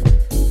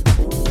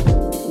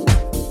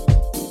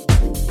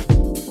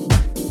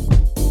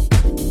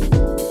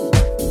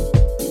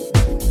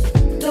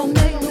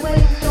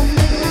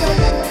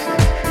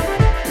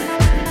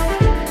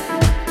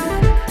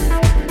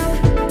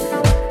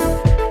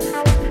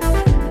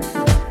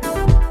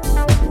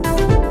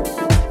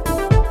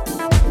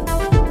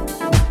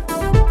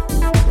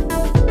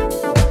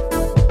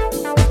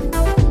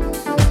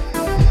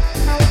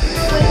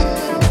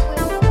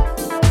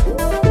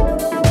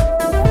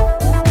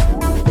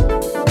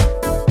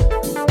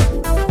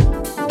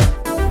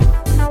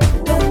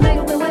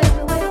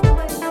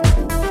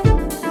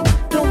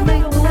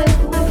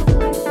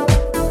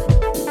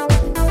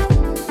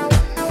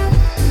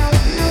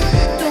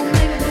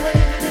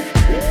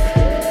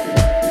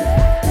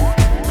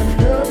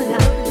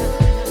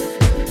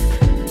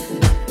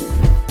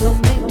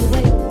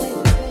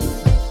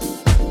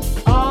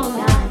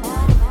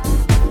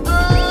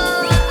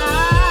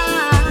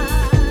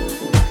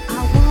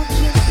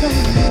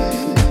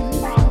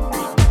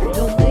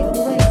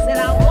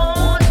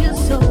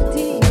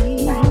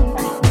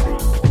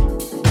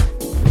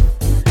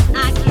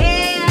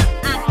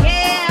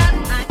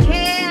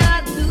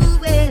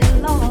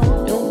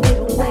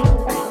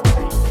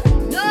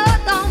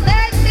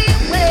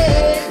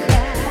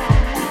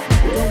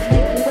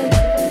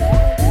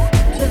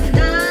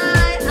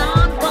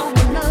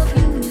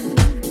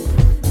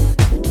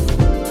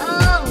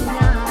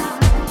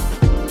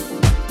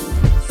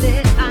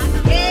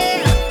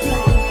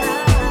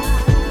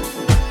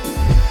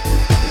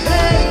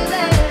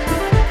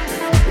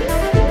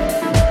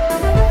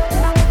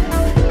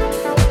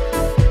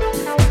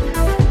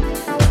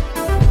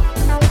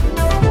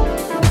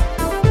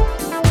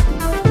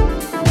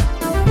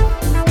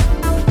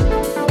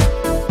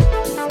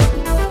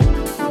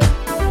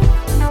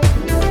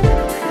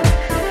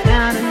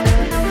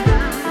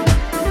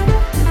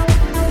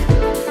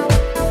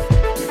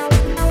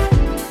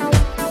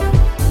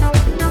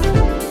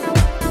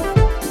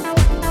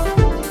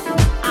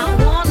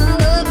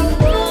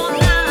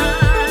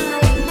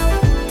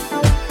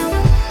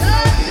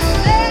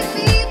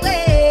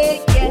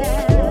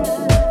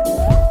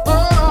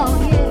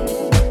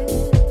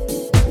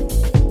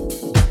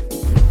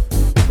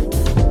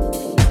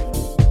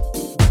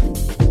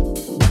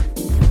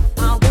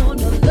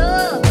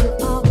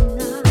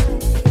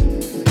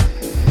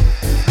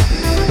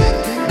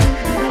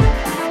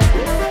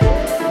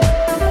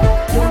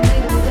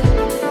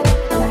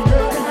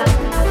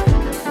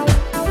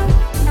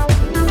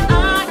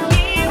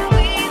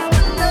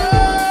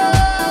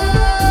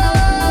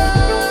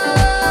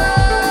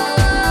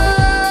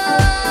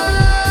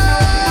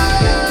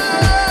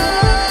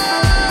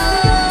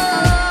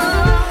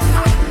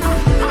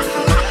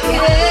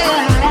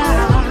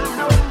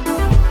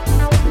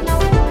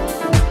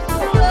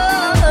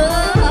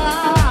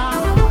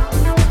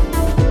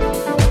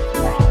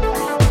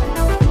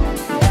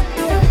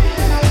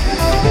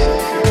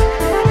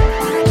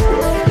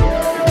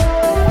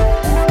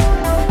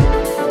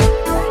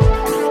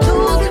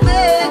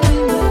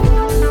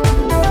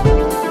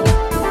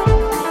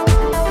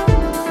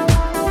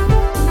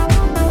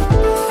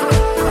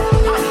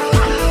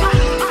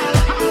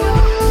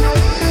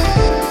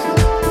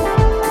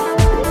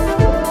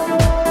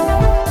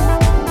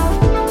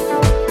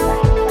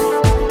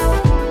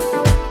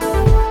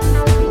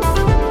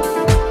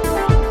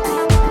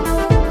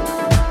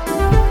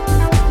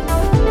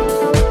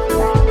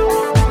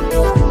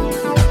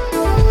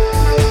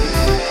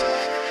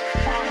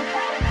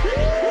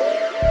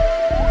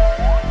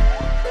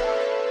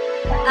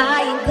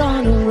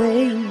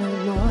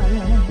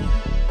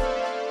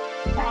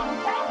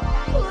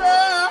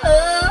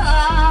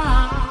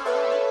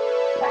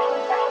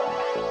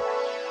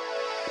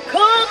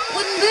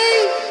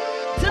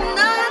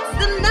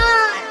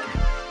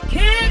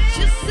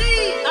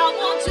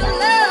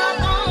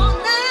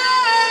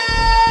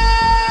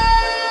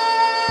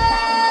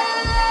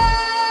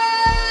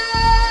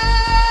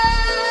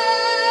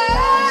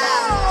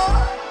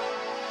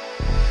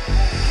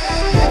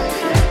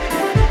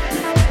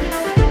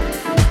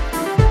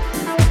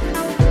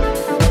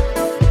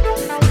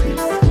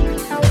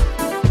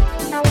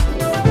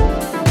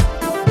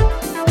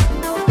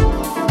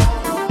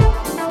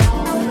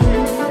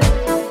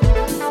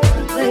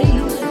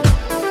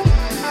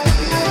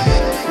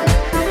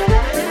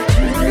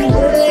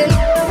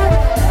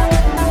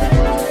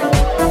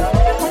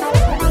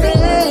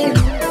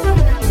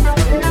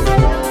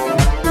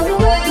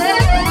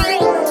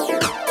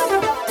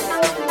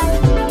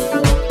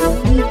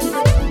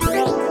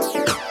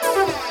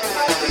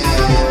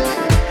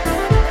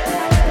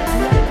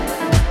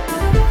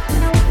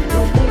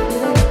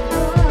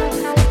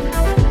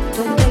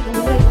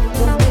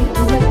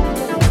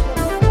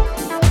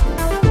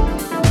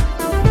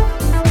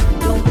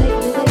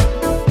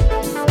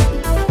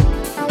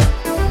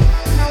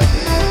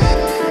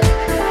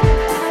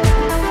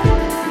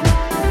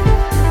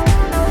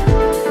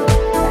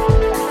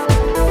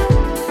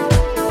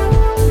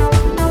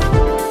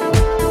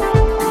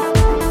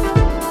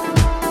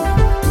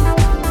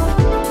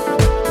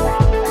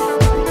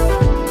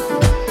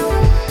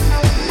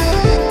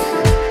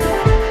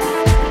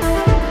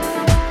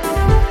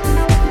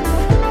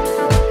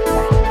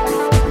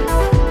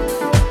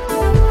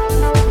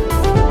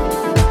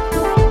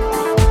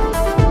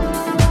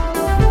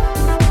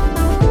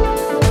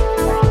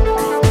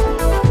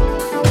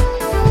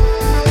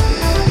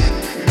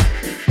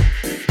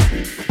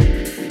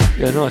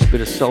 A nice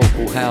bit of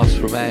soulful house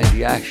from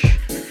Andy Ash,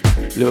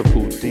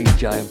 Liverpool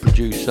DJ and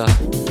producer.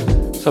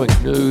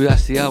 Something new,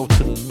 that's the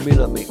Alton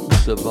Miller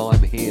mix of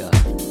I'm Here.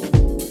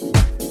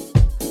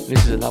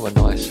 This is another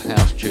nice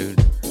house tune.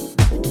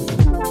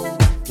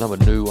 Another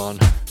new one.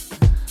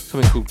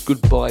 Something called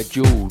Goodbye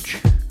George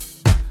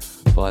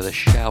by the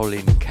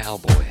Shaolin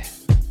Cowboy.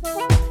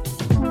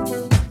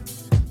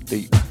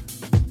 Deep.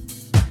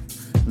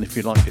 And if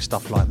you like your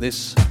stuff like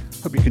this,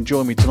 hope you can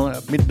join me tonight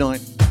at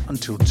midnight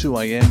until 2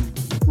 a.m,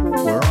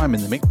 where I'm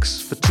in the mix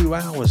for 2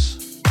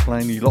 hours,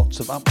 playing you lots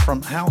of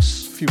upfront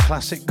house, a few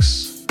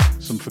classics,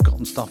 some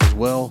forgotten stuff as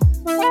well.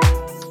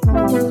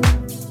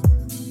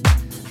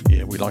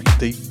 Yeah, we like it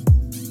deep,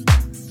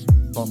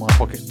 like my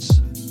pockets.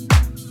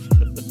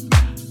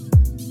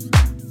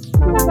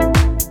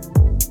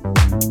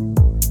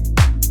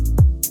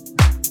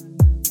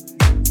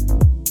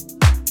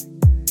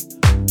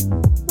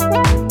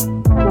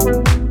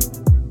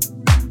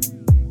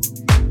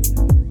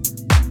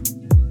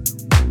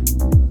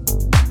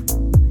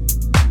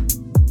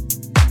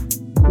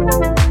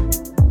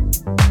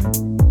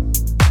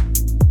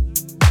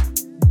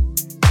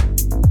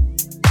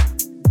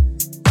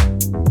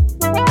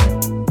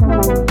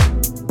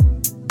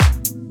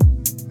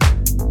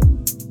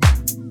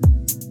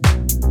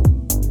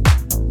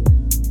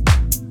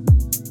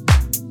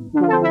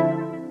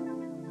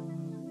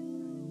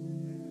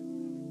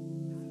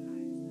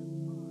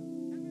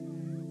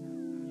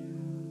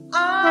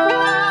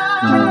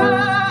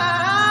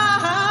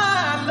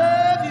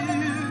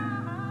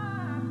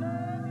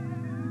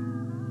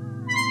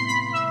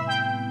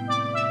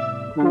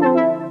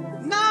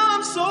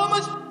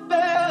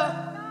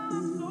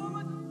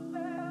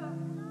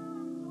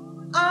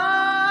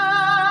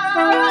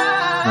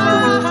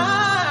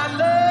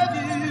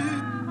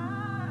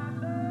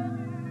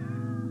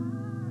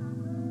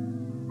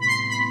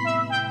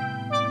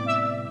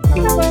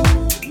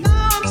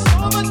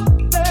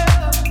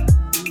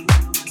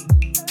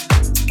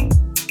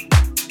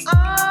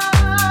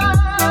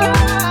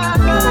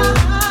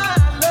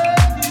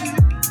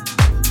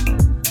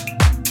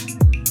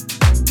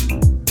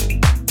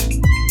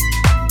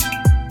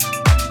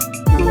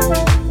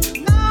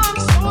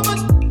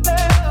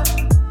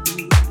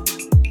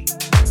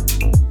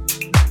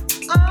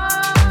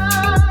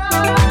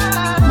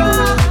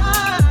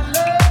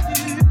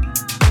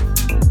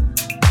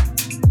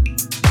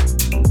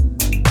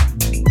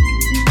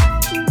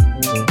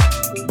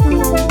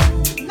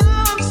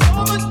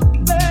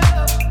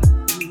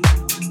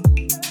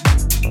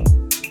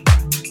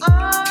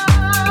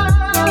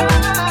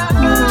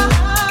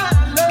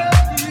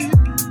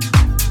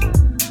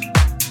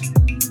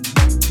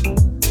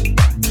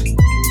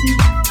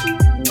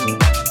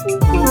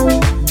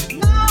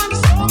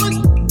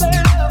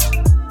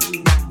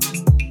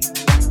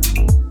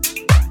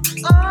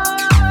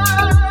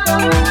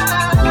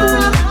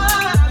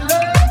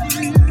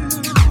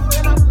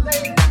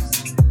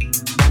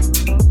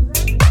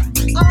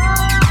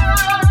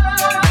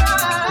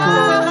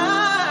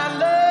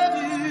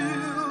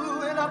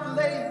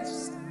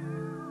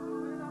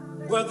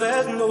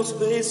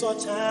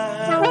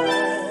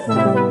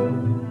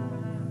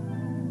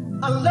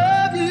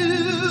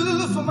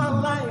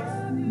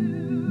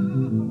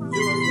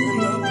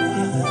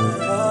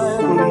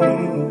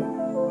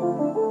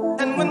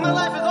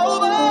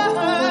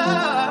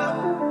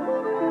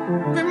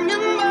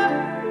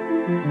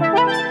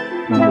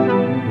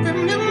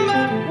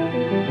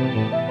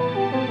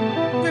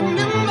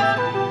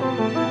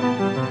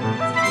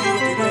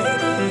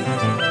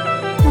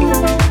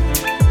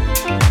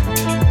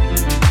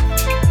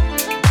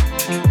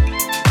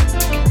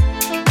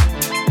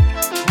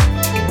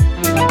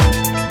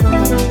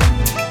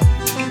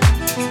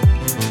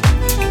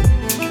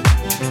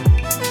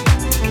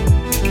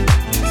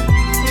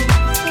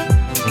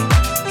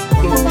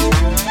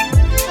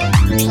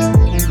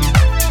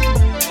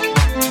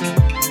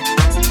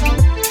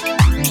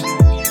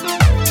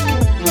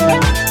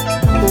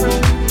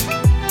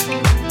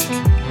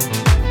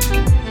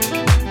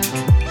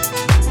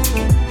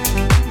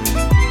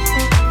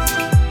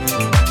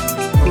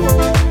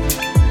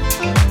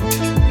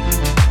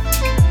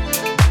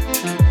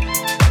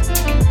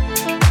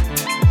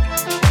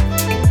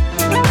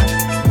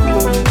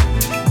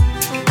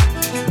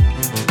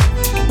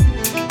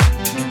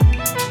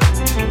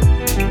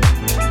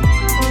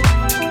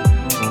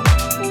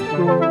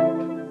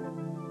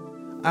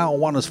 Hour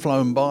one has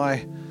flown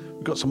by.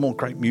 We've got some more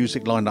great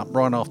music lined up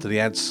right after the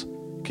ads.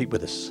 Keep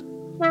with us.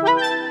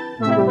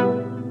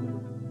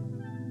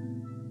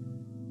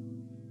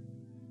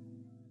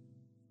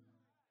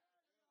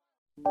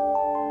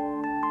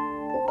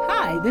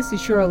 Hi, this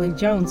is Shirley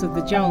Jones of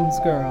the Jones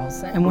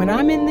Girls, and when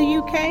I'm in the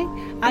UK,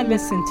 I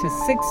listen to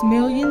 6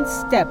 Million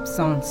Steps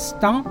on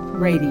Stomp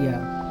Radio.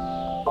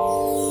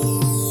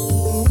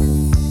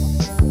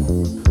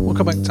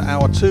 Welcome back to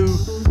hour two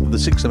of the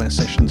 6MS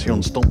sessions here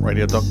on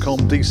stompradio.com.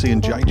 DC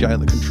and JJ at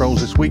the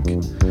controls this week.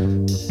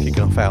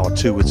 Kicking off hour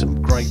two with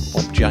some great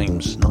Bob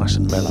James, nice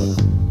and mellow.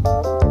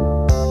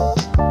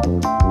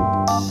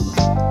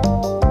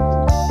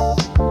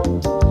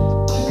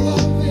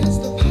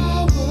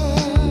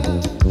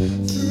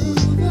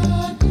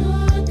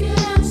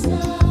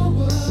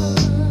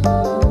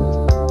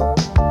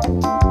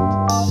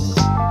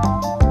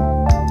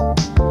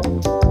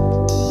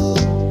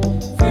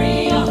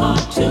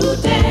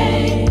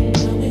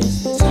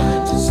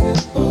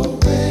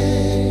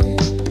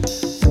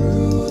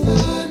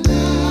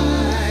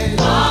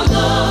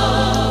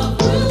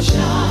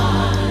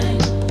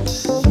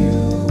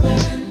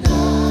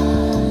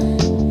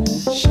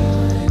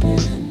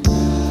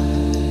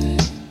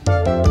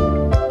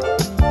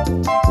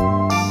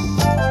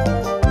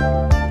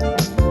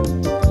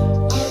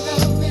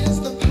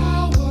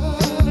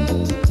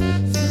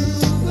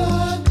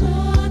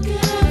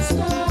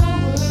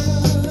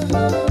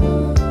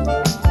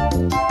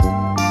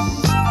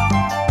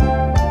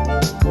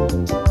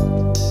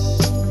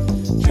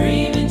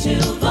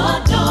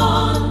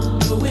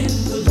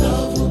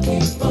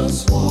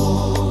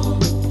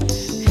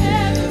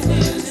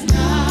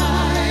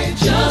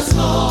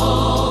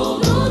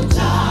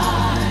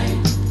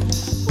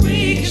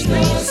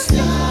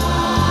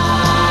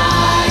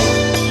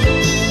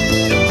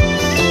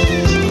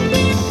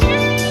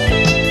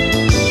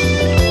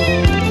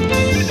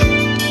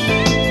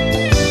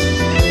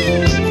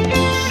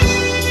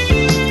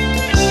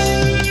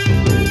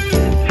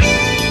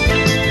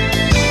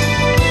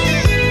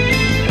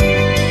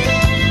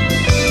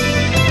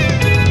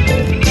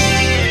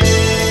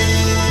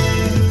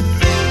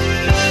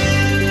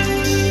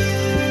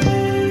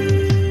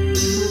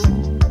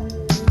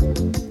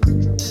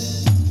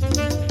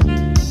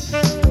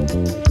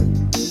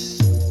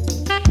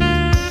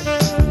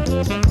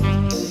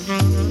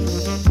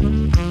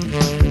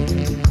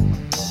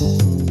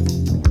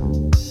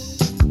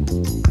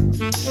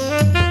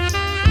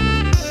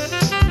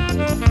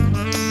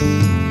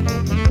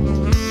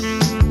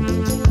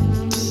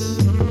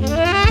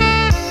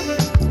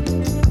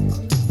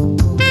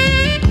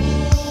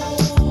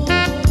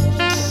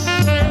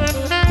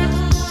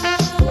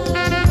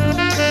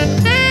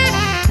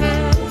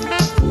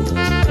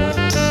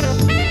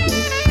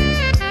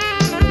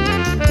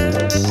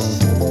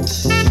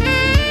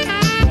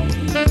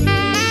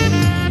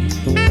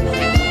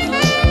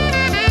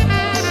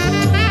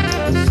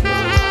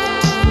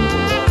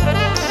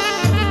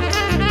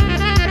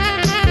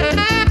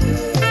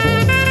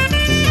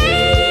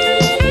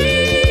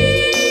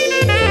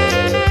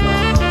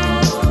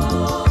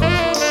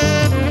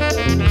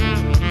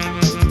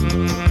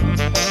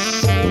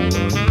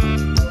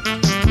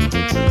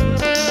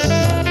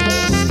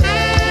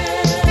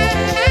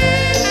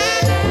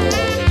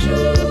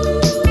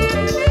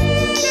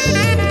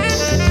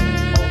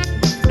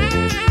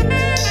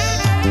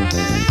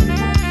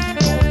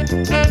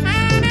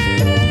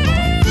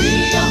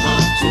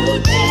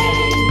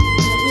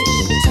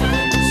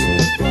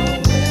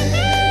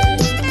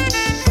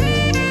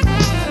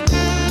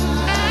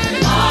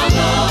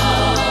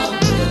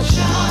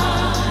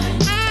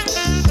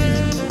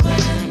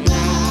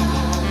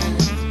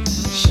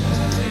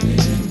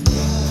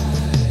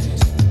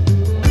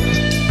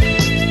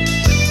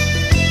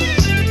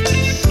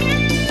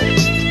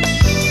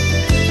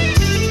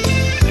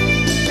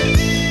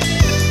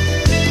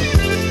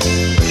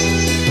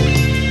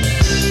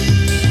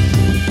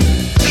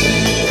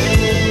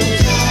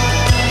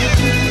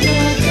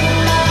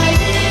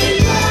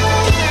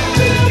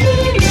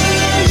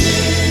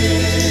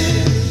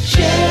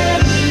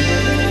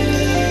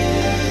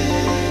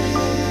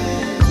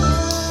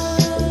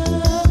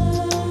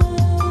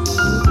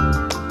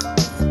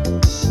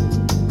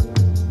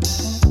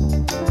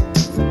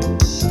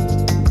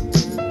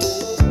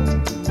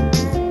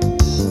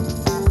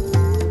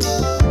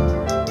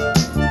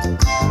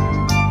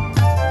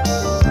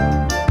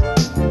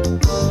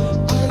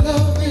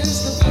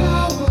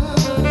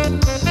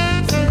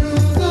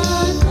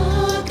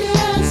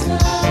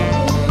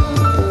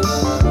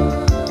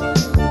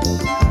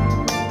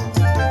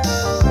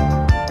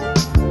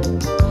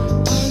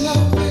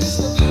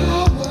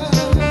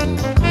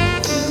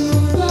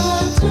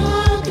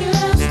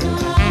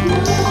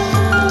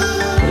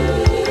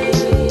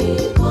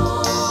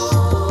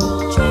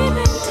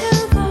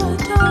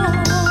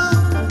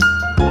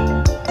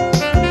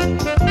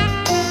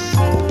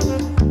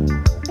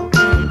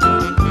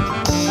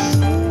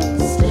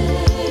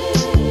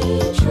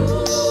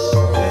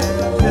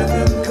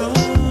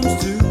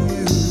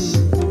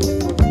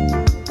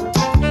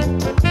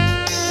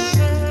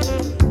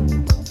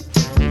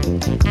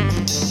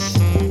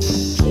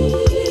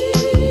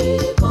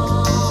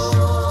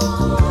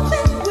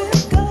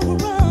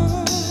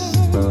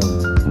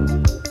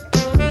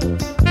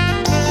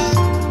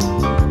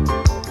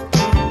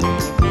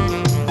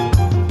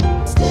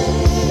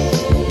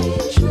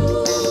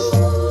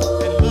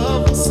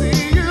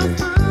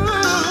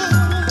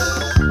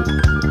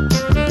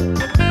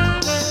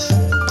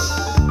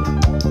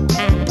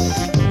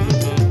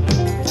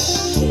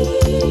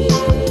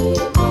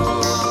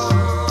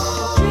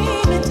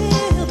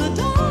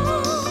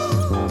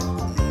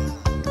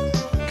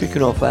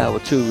 Kicking off hour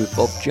two with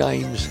Bob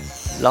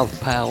James, Love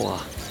Power.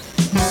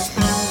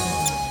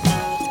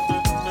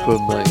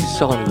 From his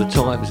Sign of the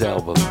Times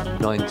album,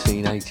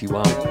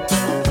 1981.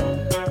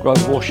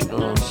 Grove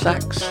Washington on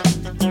sax.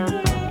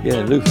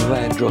 Yeah, Luther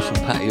Vandross and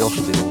Patty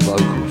Austin on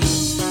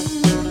vocals.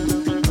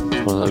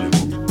 One of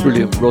those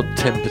brilliant Rod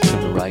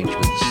Temperton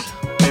arrangements.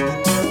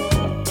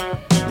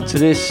 Into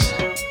this,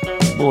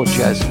 more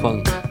jazz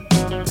funk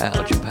out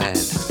of Japan.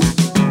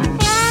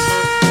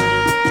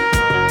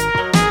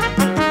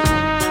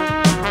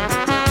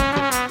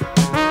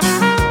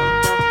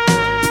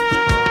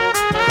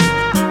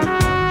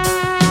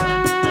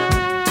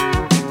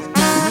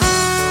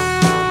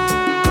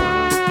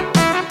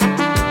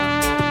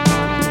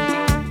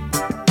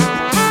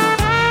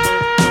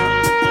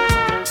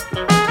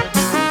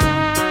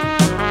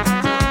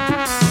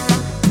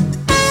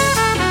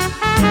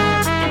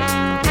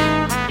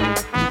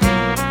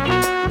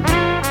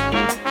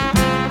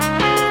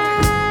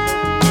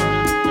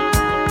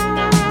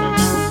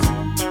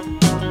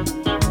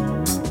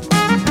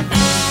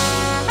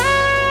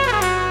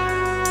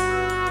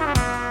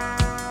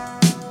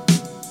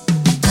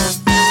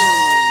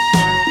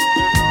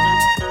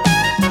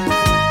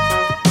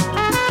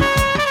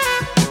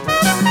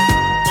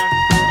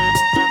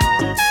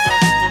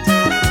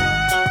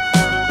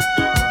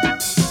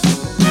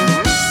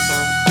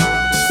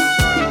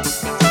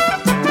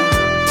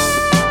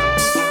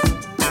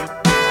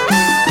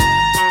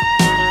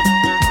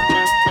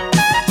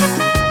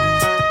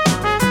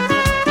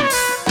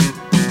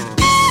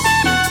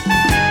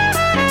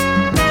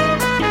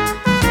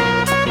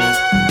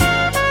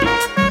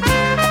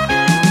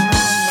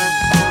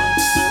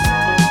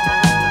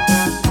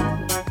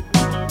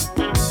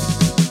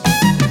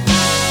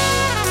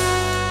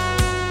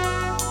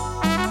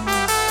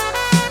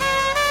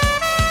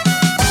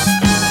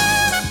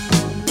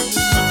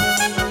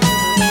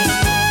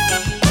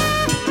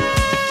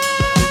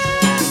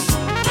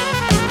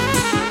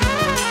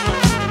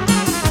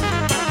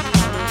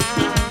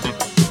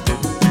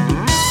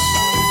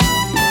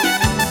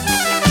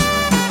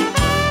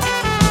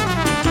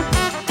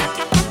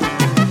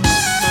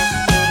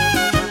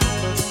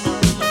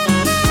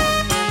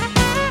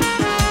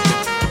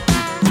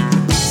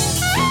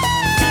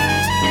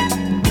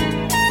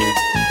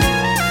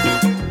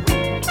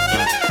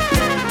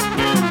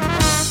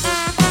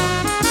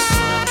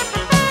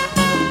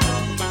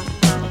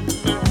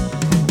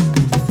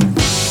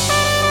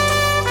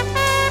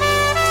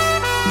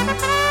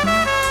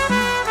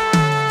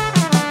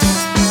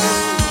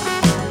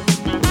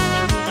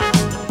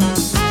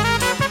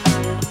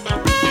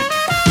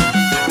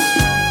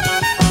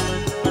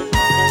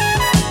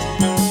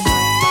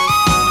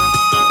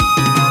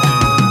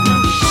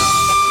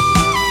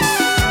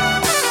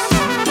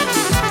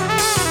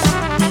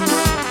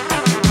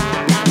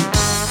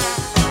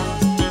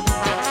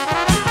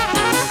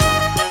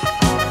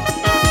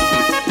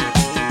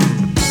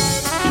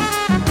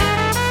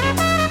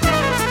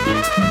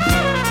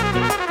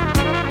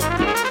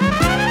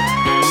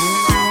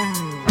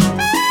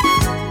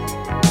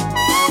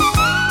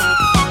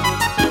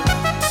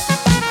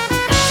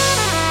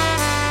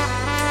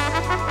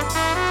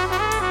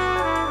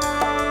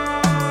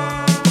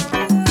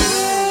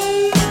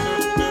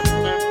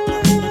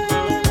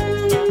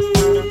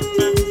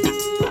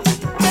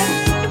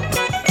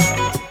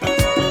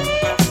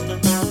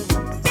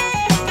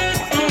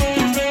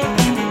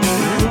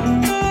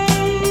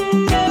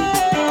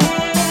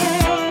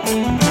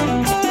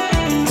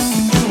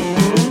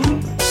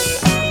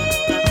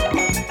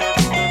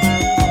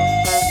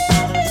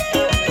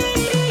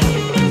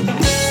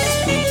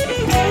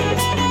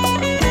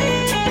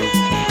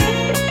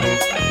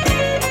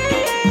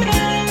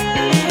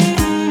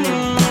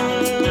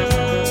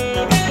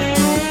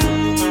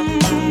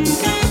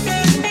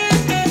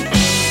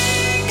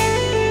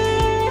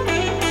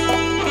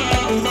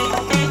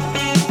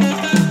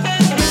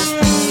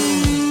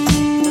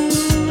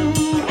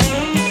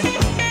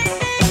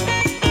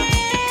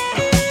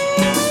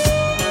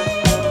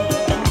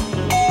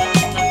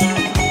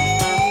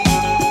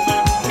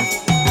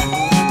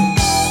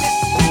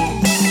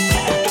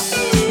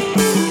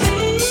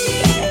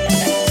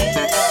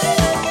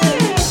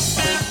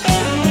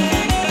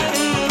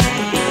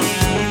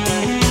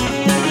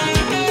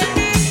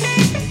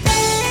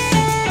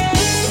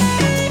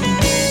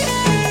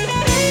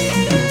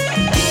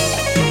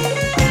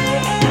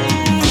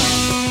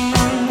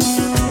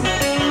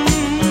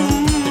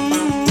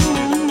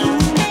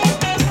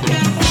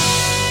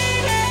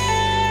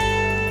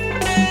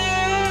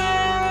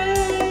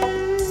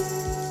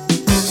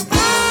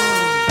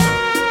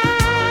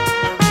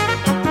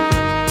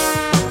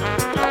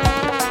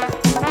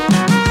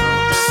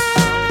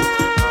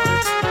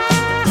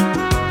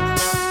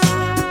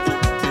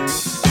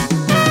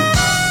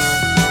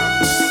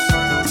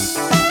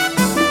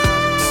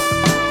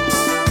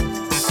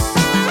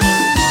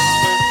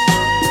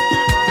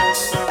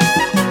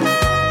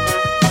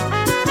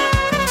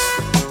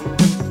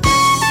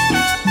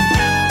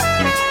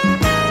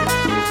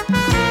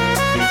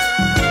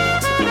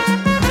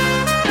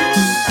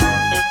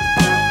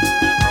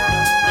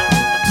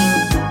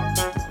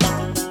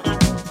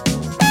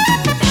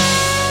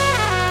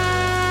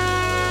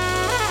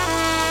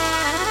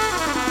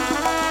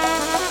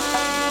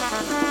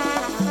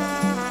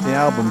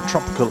 album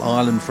Tropical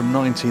Island from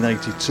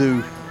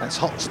 1982. That's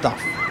Hot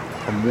Stuff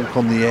on Walk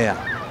on the Air.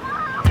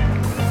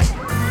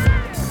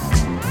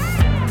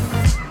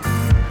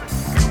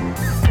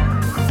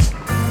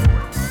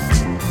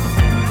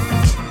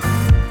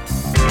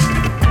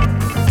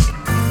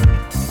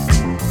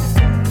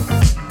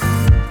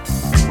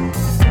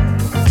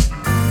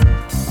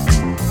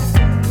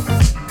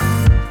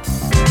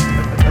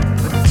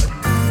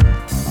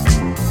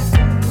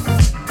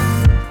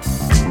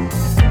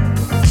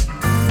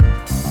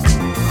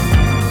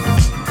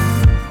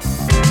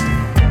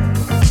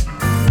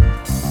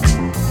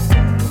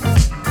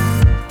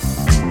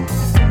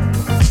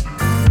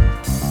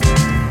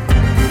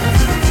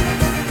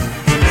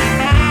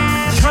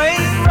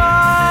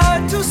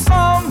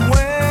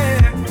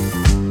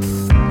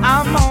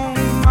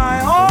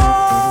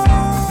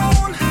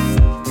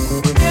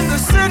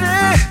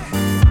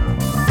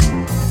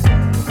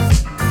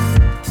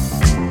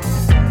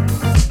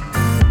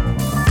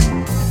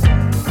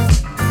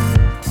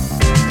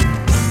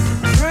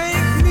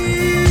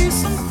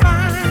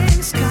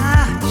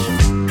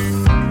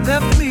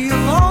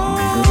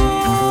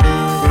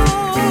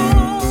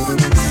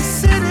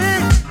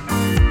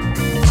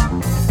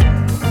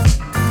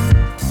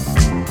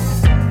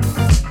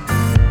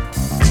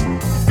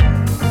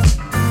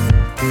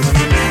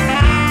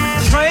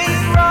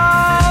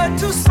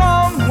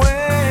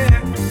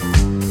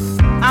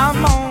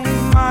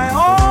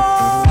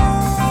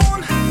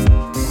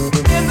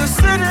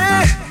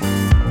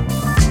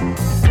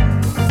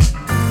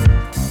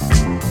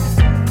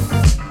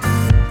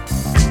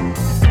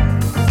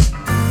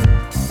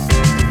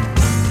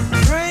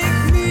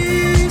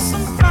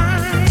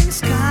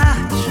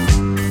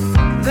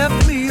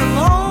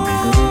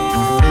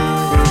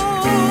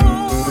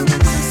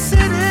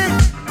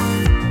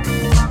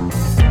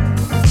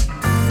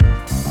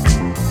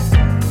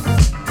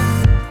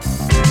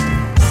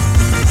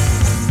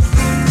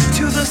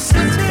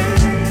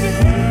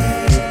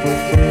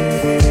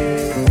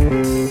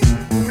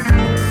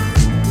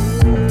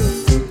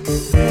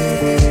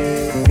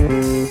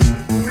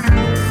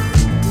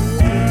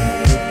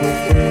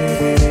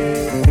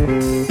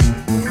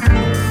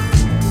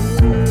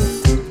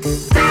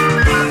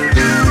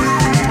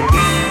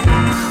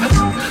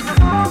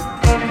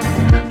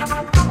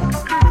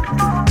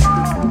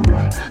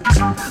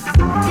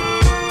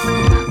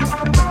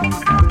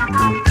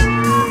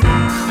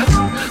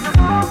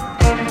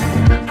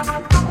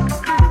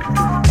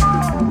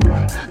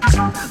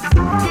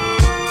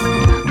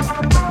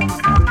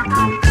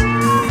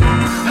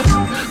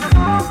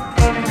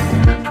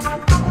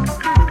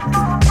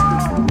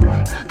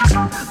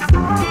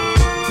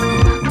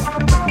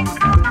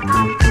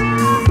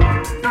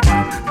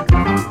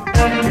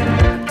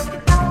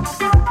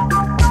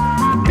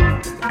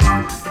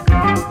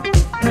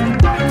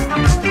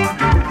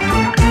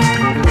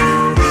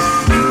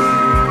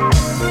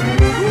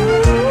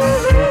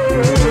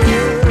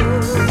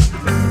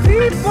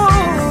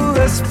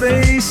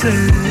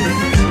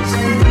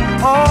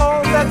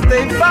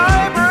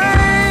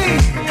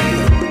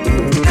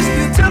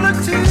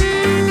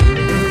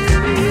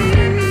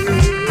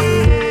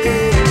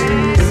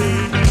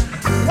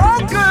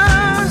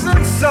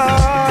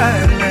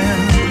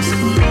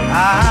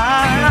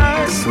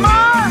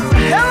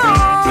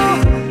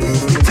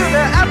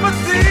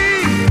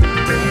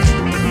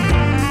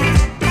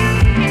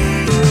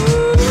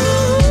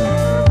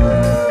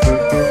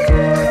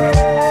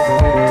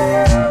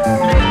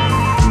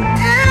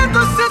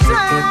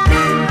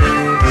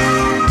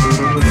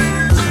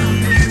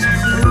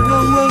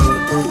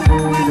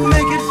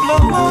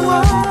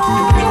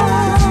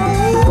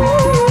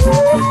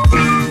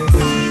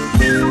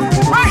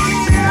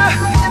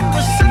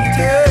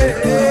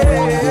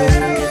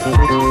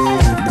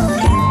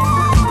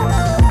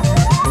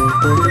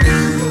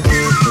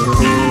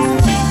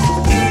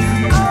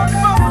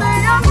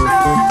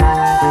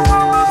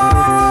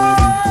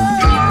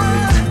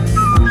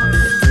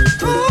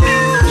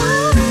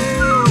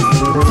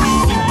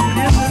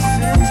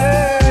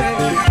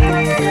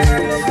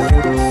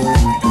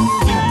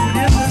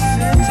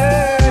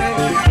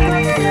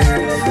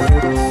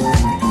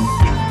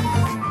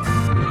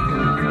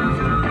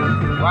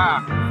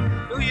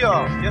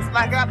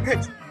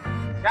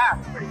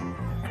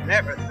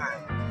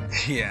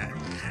 Yeah,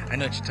 I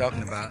know what you're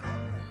talking about.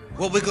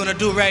 What we're gonna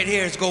do right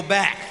here is go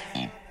back.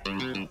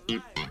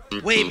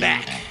 Way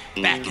back.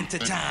 Back into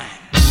time.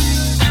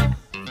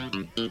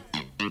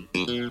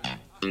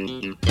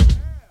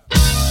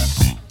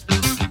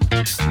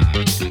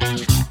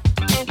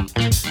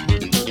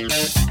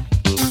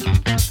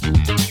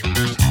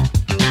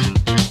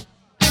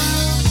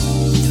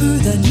 Through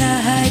the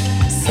night,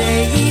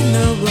 saying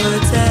the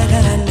words that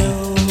I know.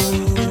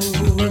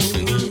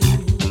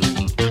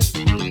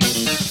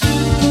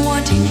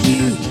 Wanting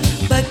you,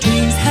 but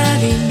dreams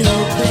having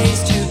no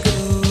place to go.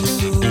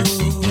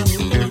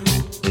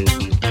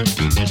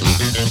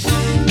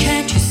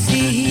 Can't you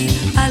see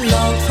I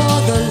long for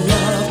the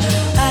love?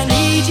 I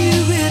need you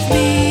with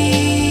me.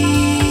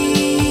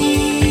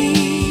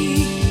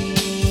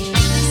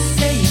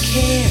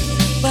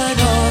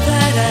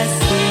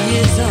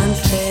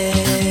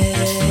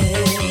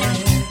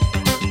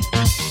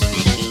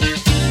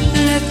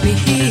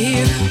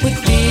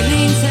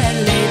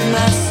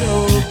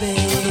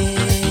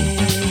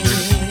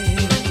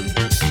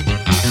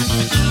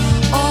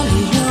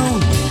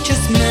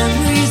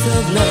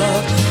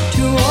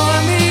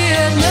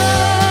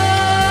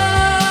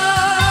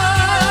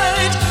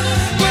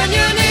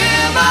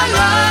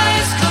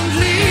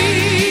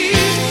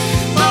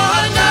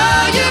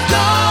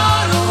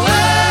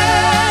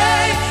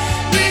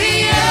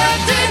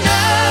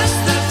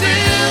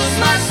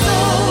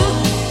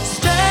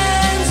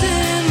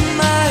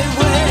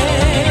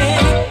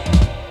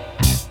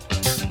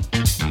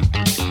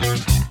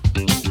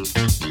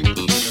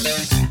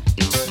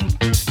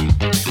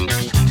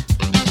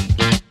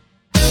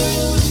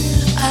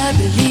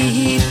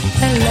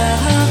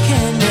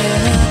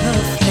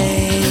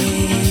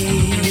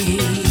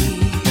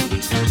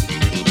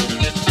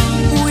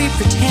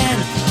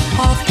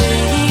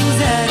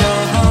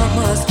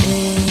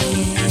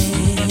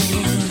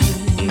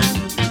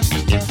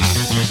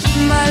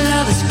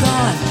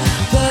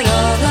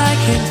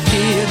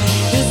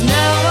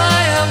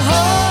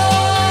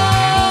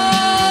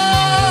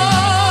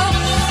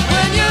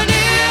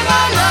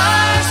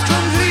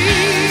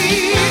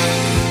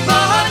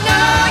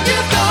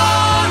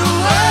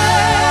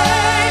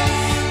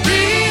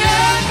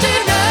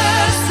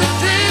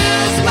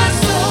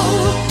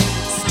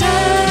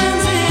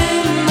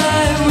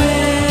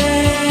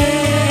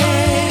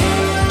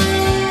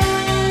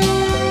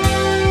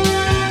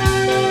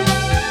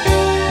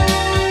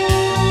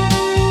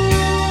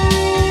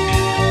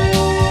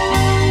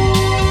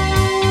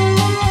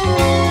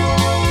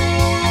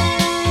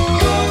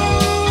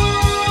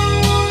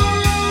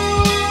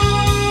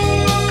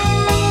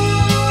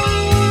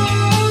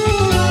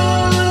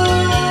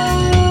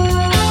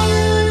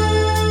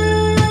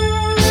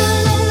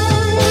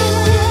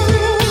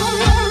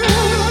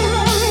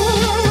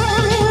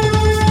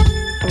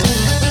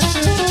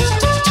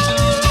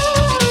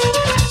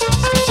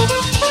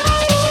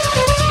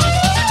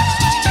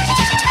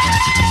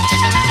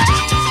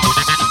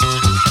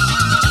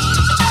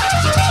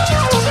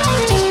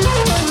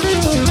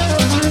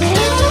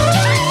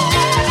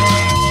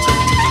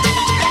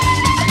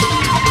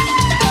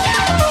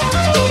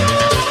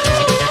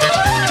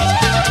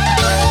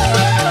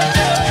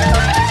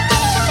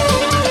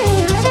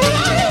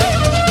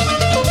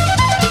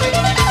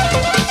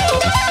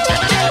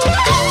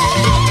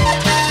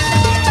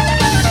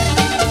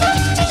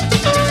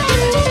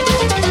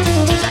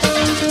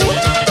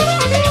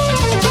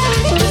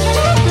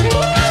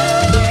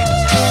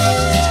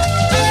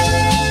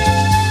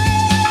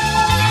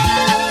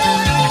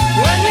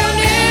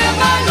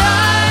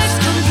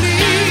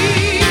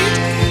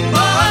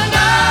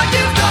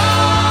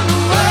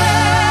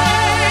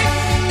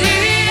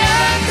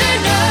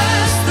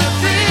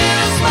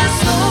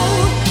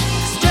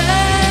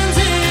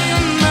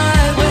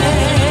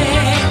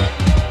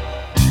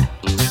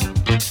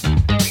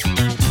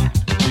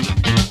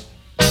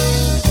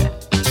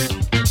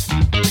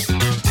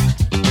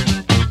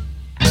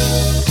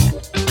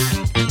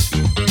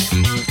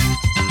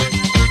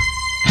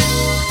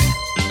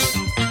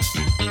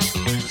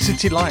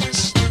 City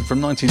Lights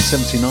from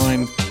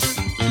 1979.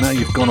 Now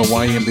You've Gone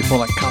Away, and before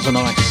that, Cousin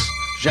Ice,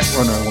 Jacques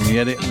Renault on the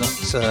edit, and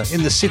that's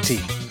In the City.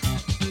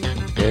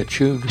 Yeah,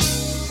 tune.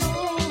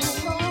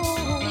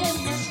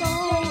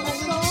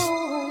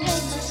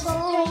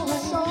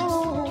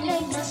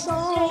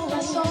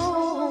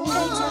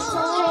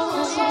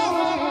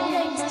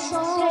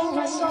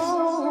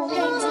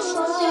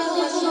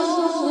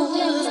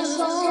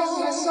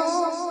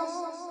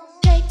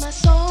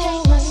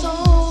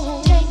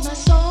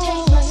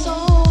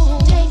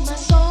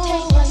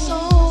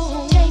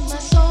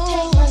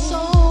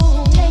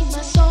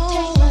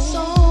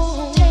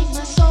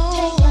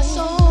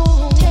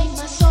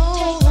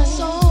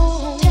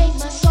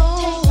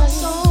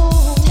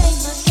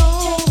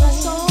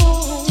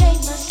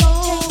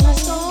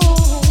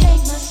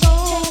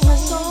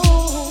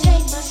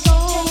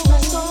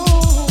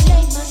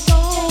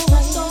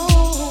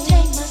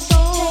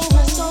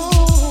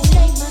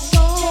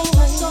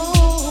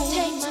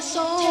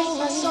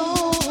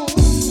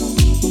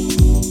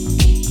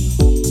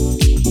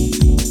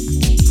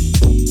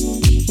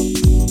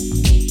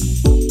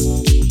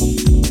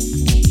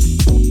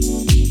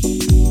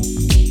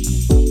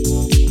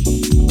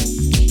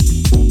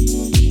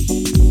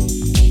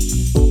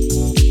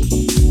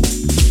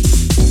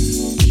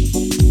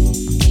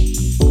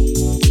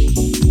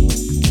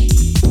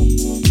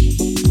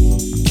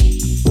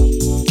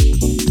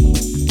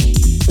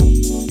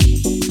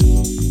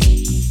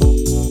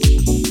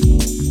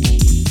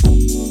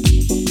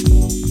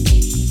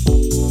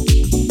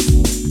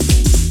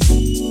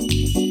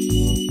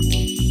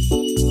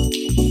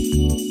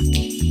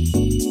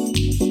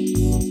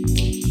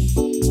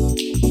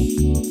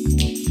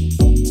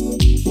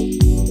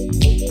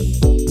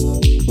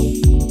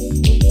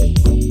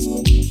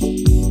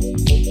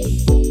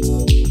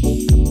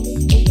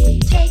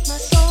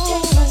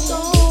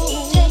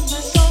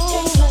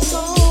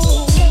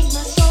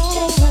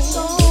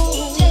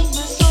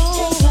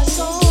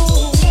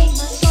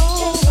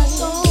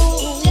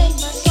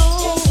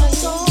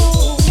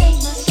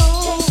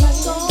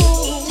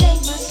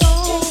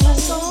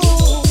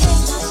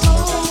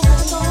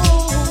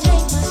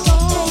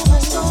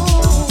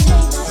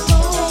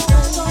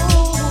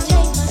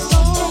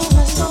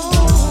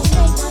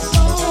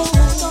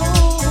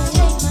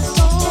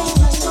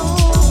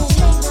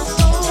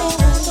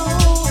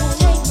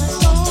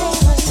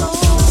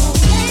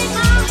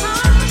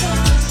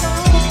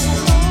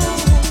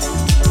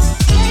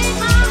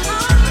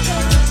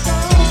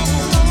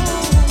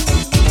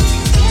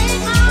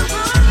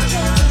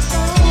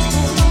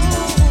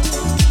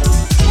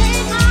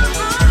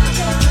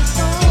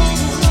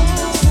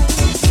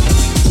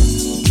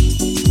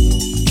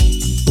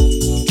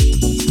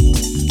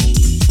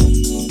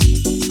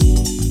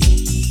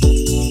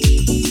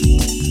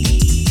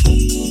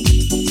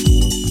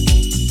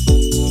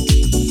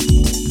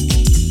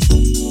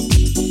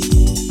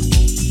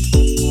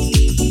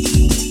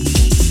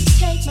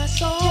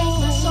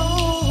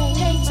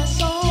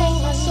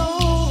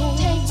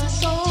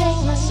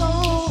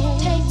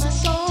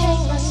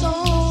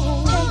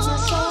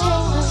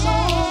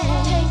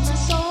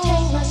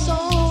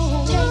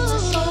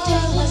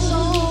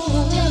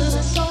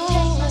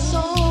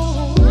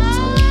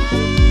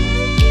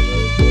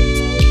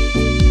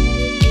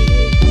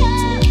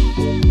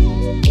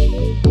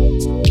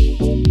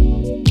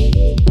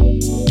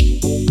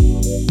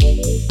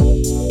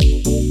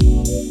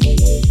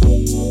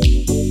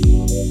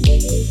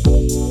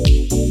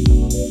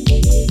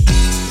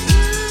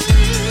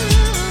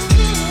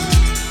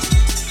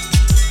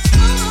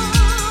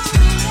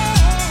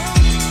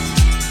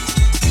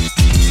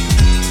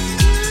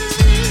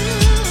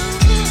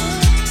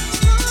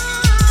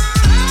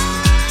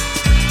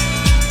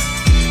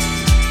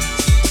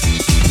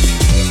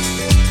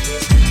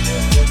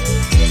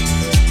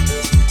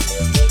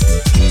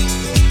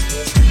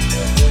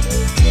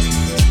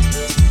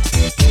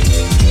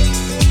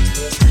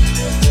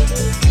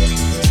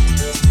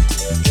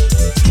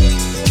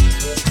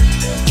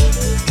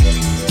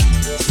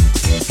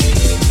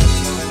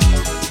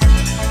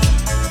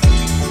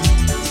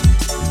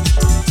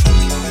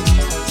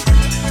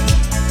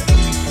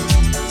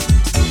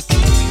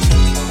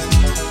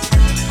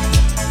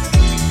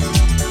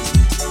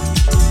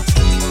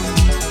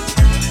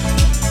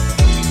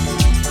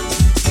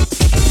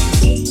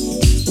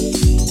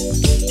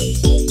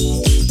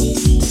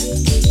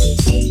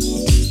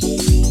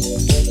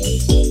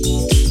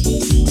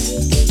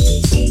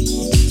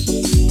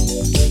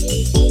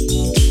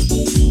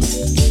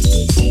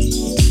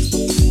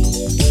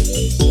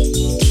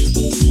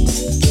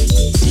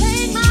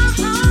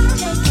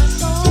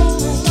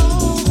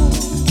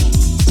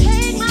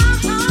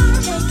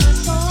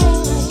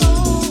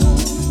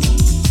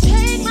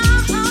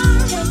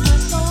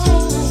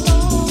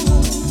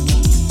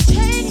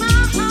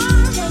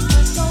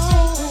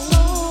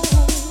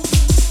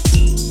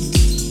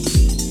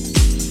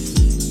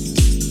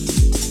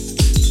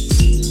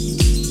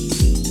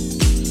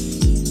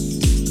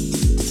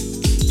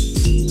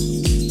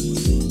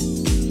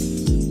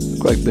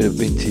 Great bit of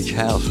vintage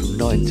house from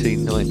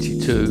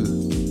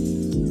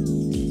 1992.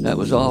 That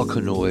was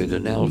Arkanoid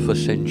and Alpha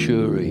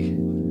Centauri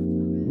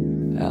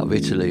out of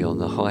Italy on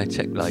the High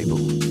Tech label.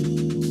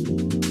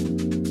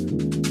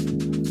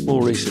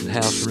 More recent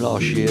house from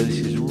last year, this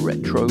is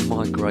Retro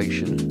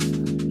Migration.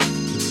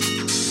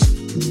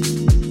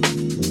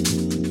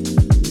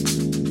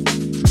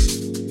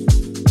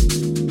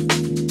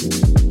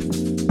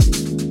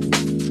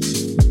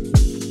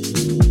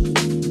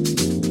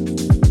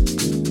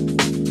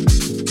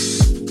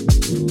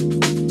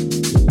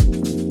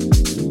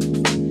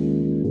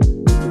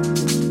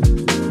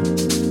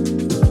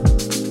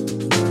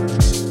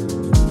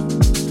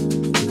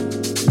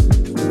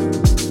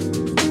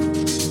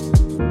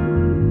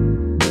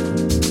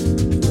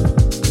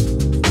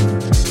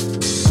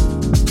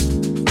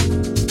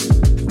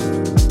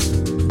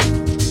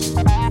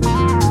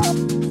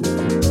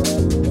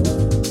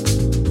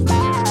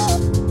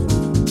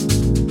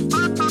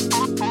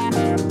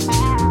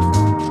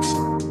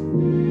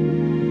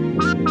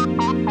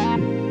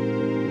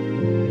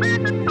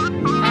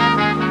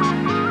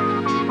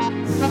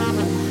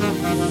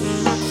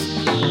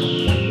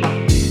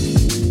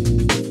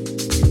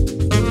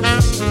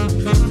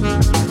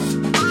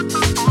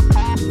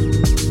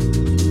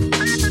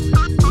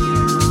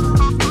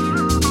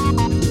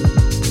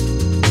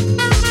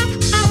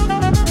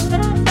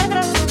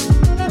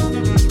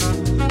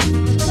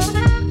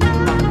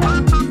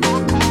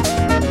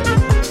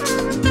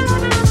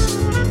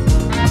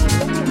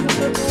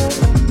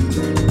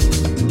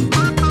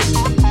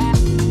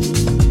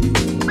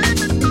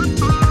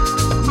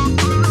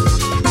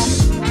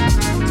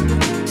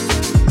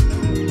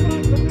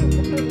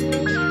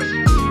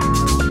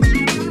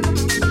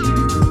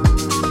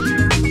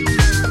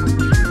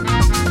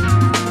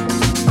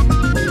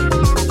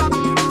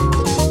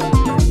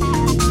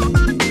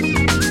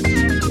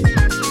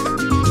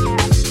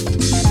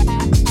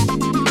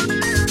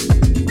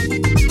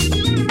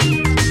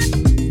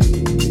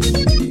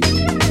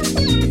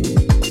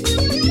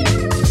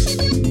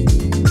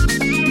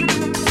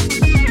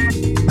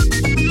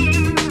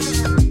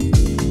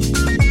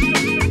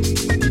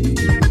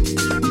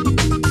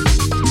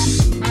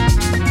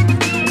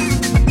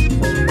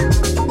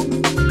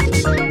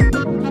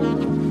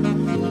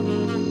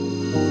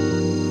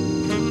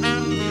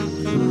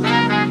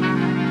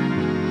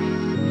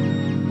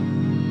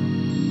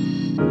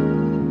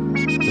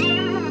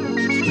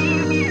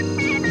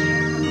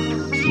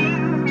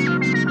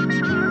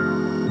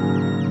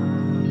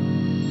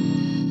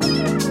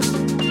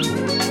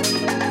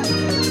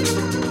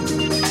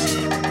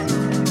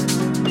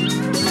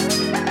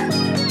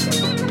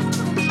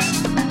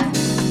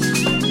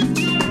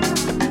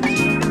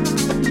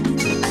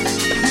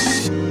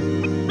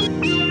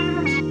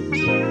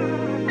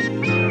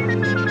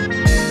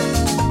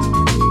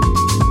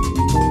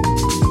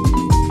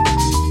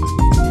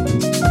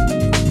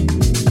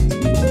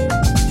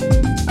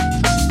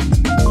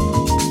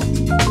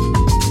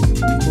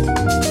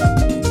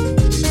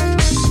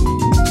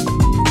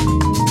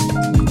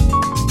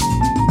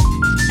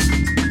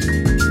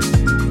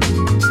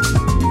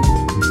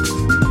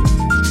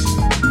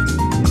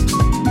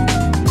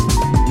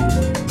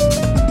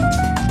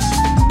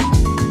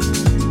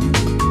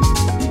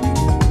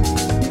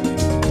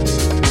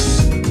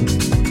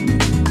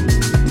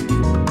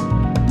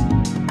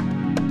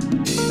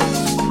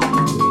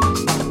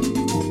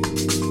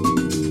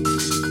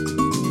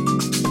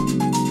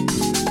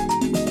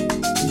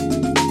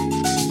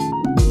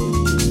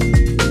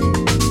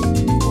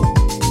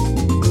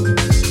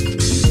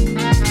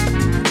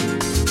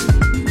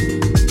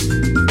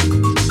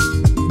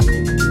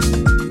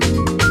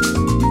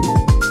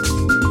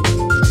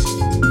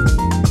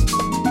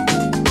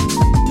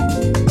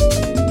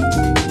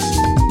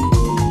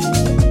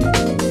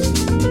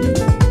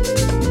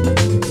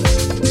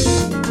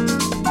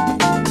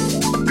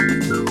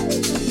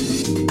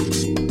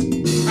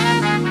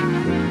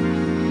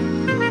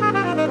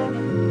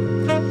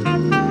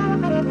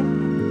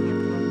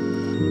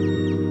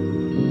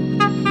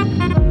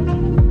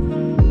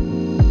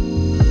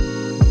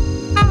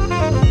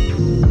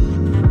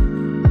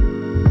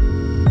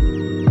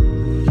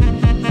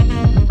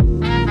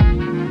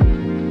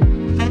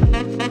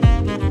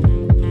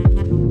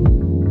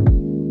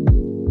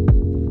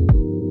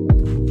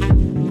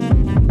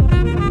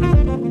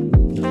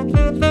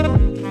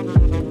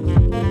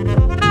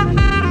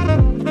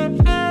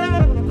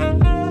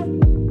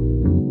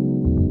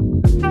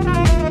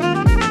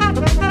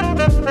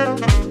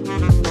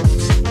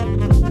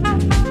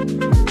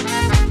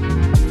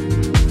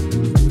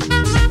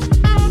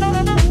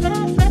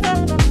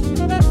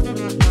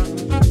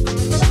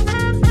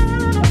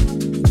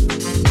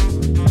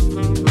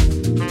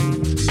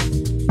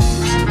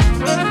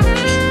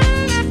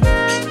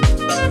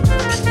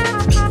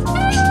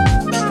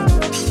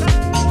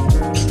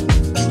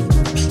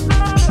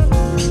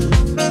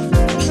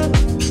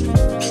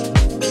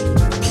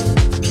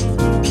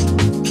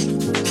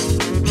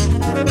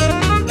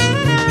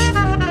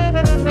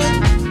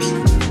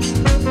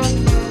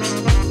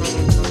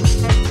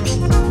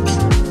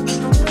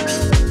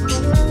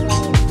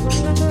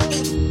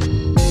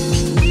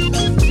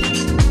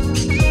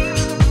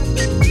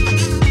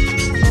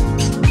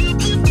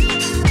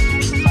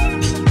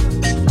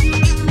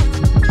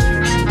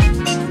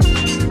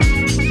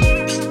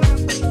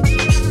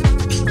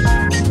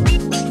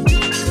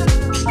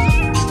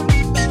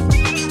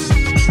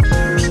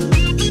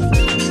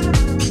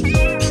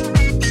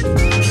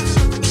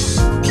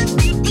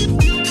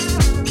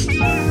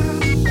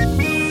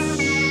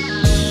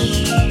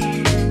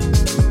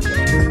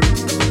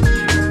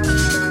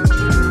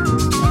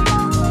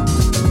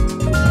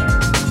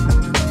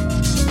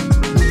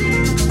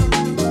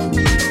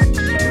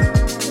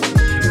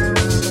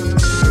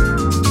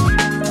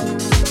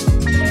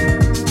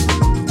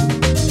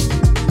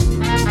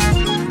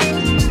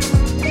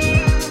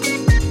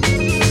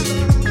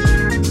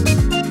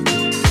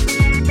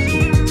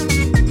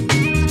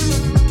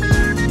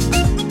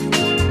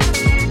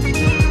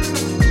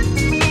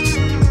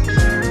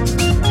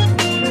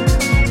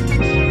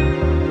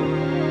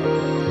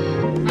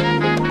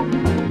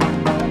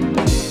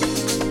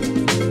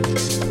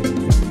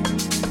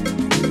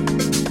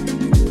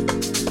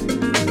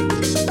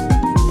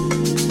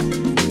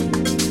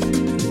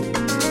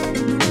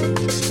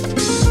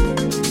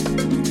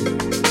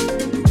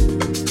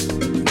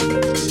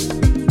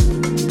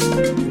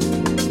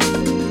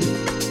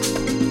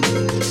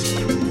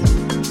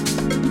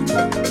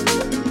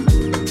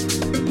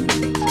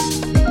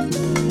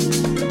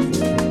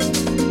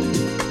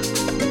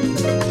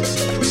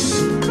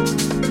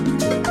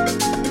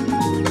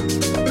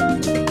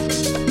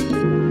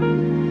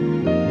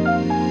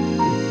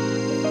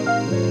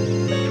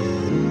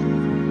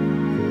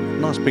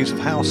 last piece of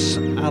house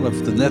out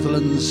of the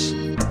Netherlands.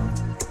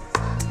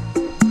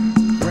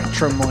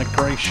 Retro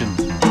Migration,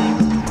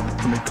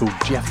 something called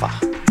Jeffa.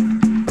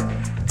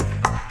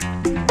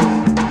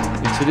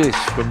 Into this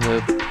from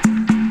the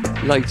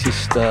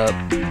latest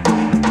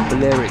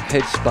Balearic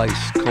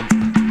Headspace comp.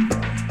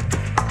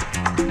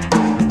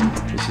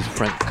 This is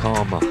Frank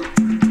Karma.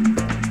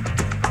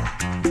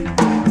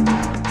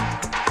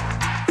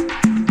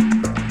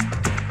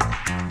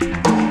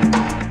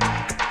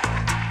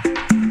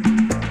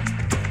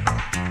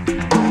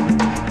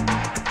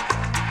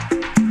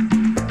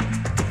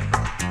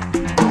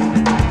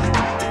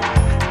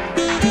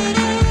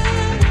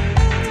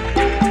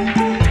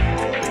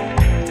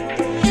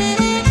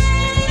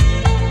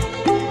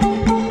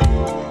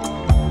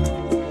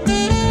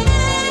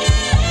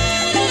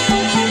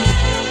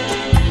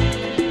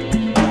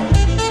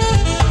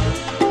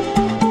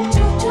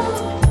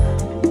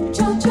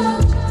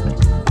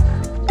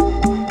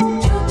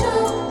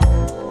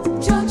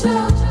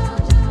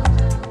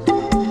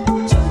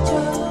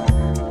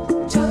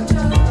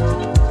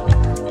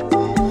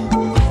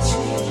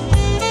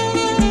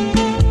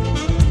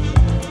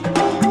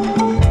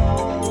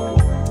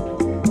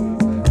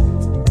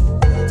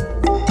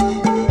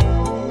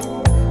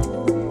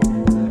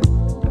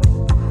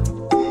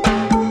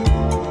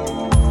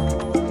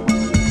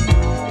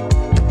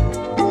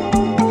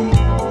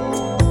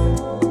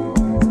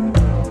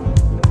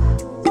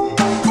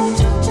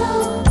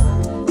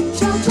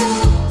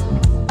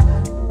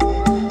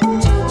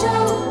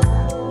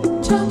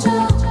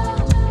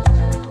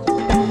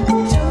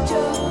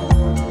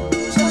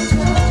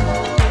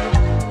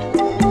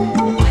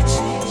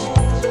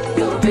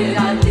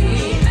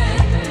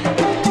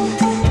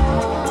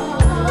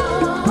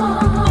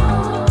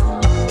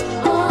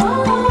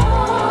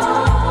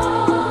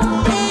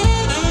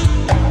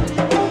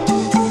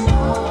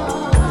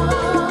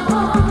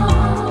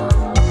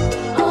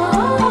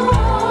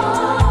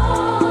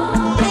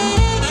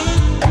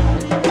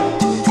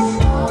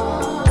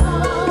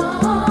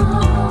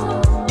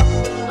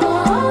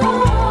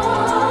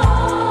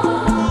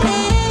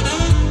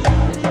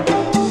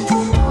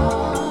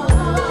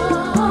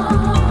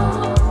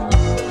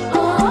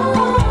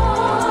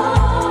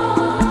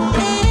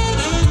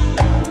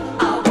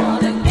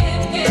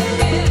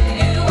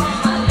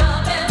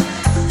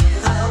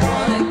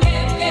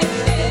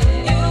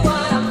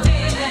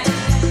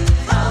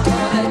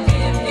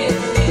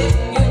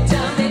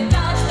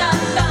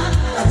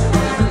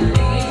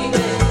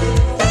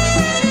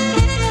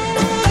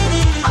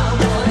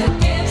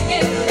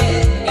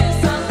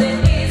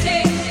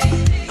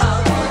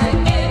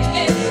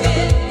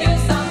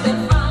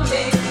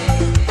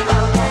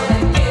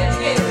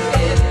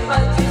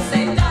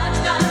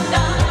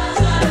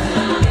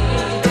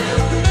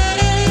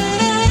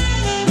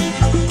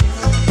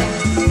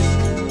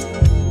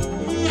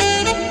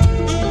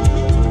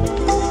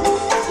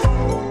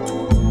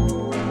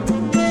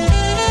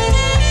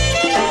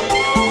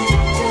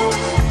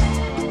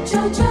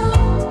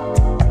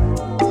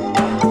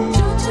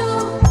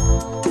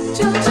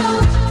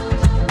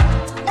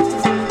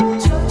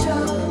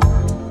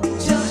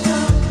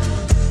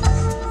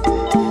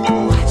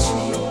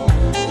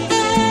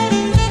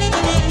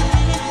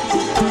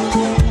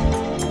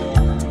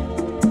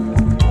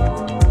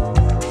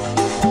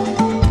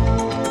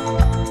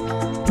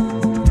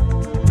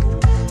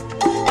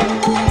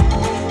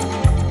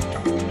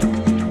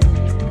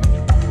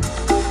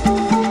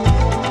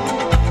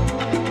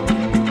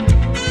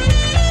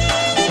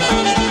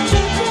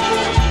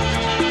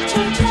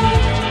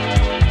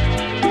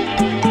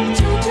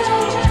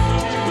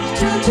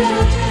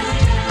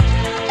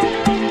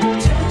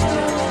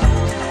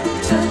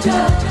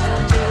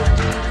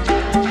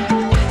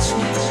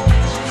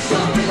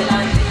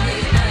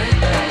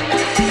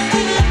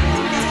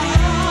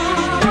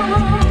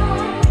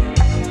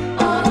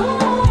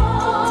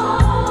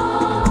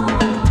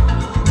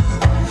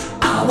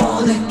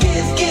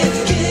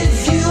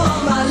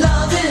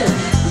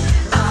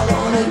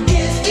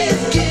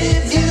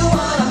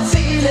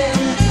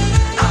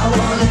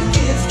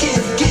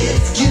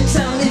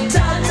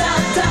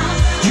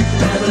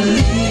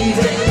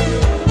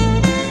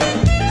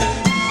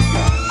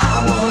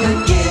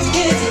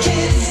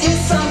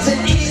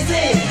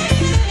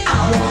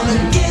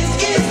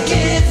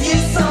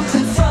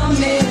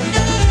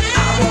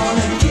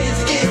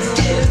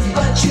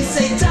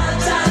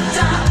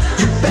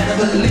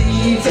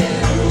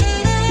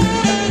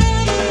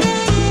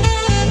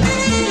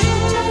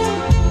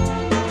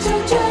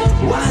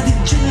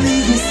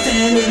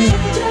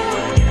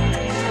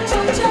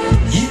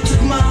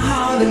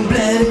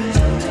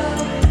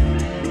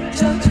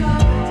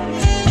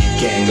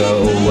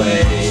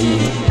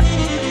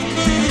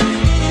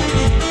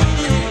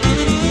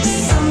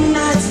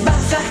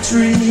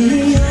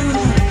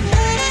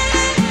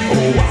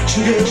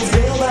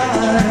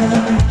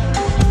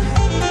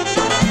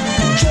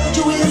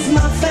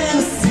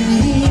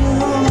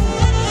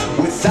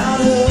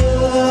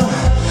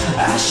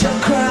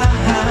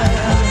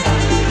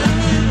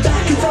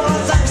 Back and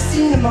forth, I've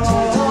seen them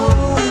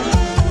all,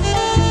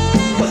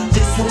 but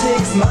this one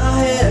takes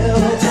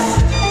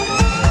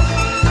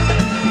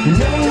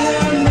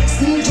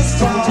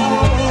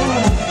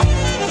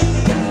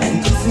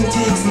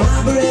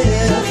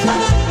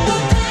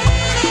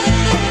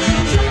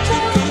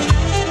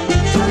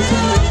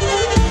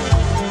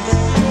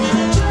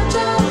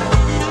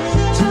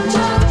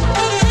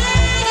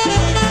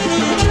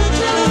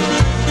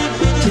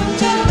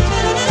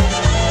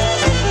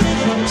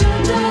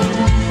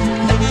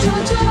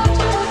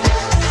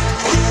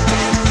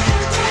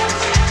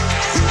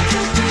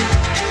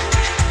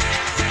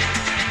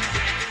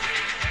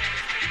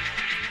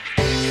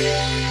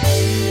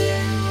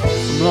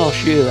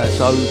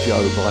That's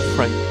Ojo by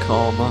Frank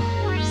Karma.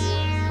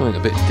 Something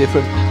a bit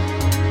different.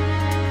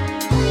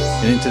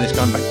 And into this,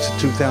 going back to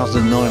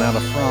 2009 out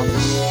of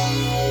France.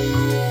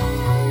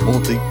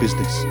 More Deep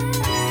Business.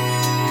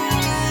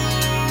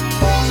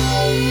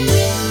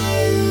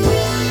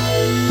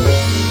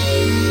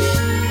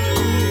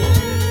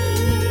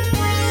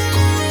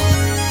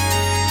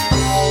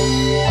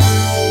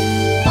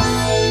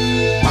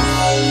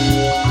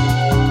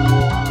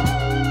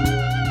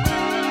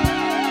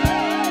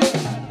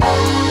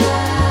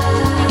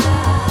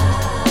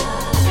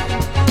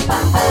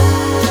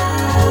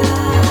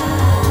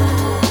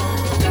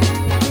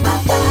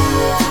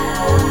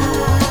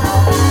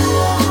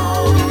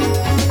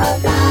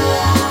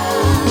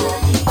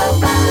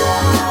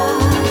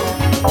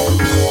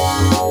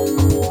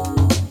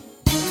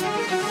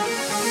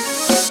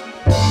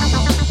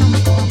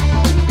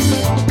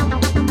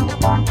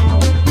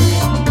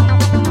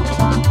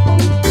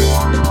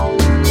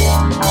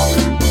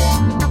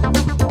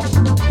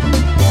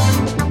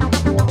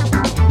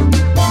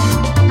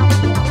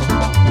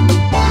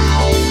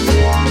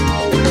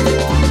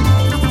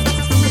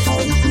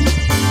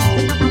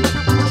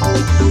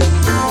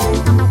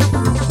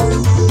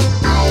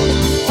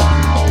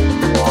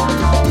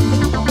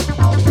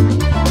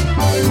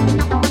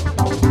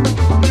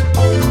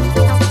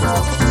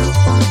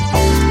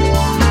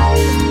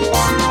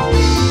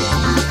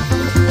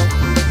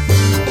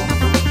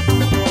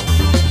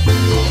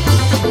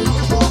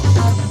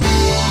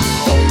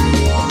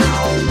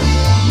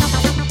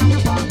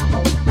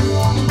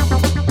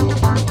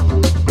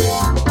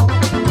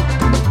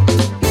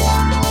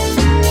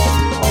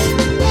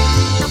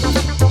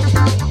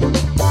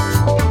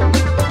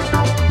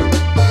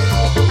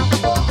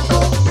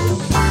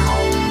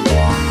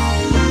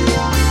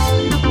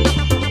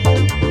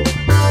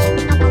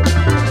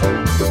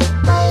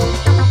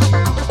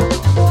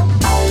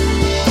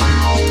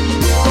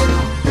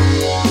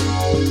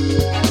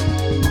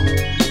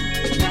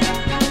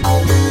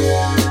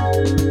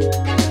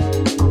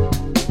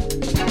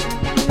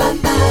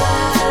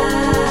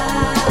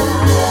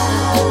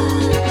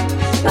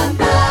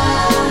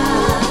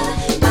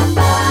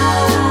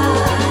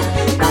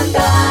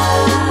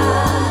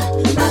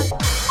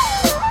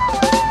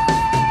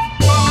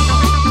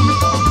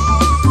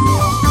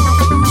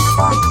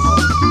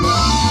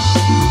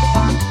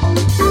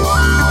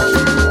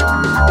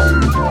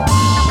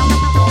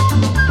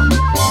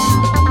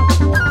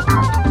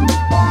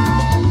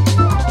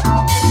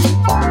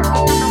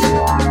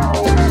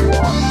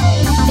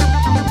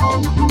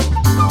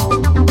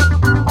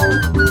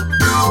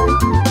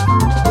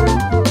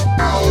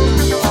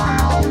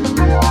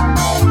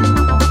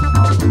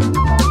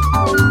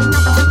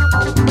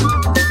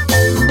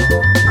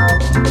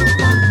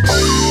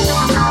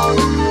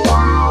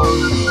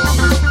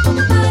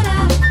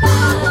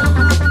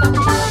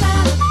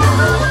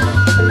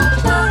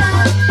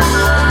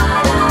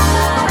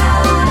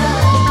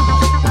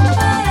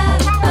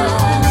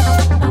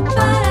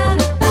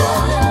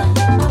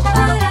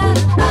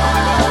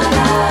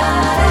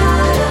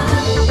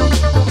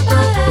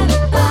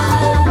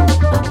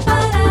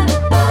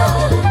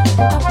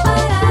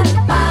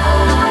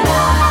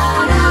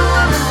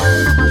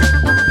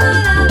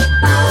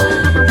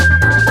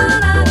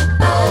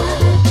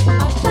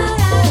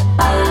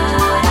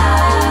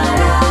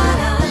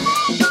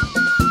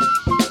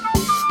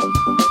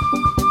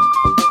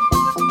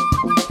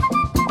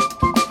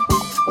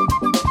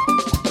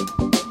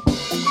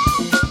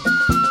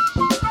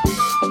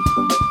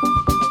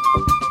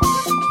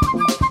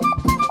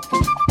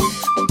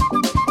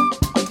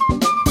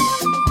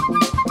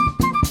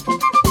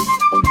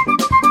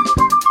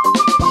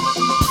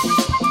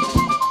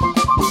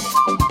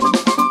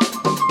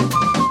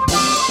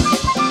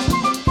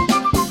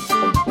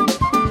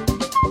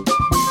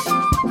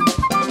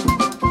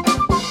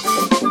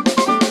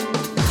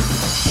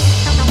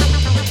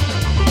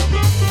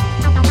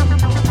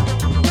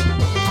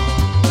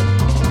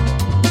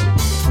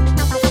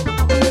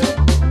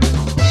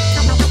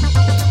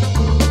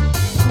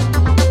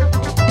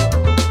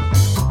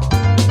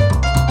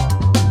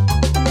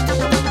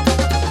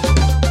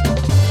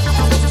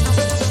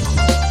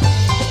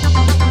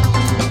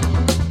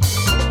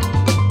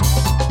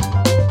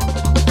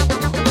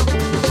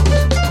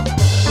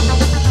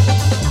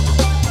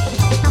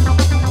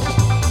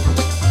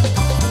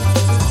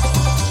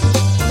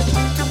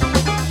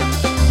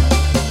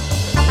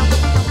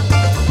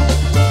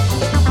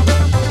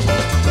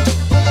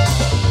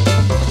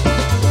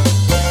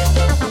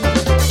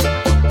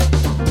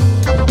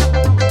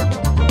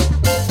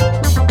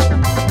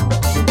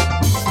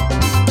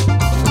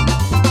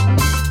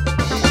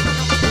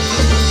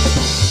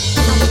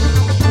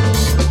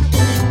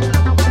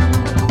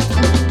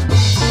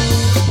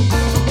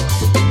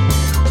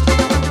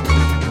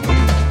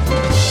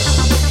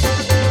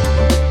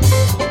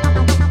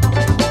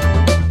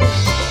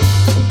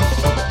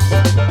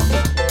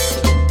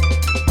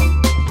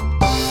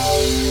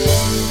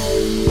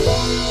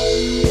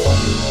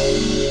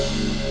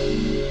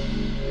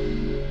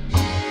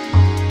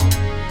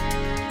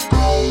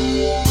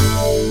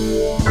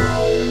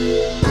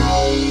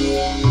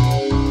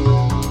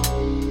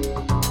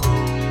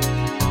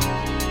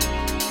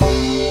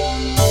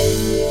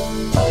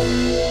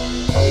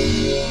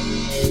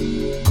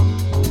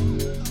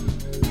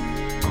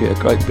 Yeah, a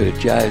great bit of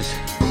jazz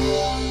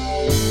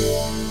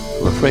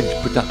from a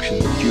French production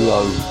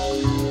duo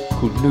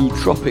called New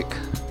Tropic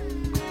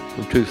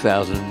from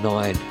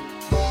 2009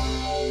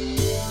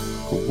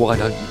 called Why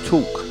Don't You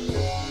Talk?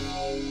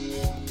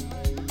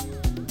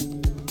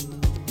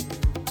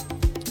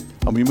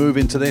 And we move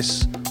into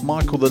this,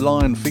 Michael the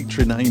Lion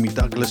featuring Amy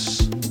Douglas,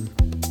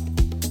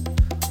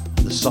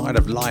 The Side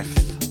of Life.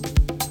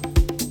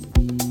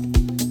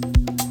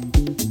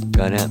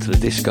 Going out to the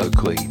Disco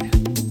Queen.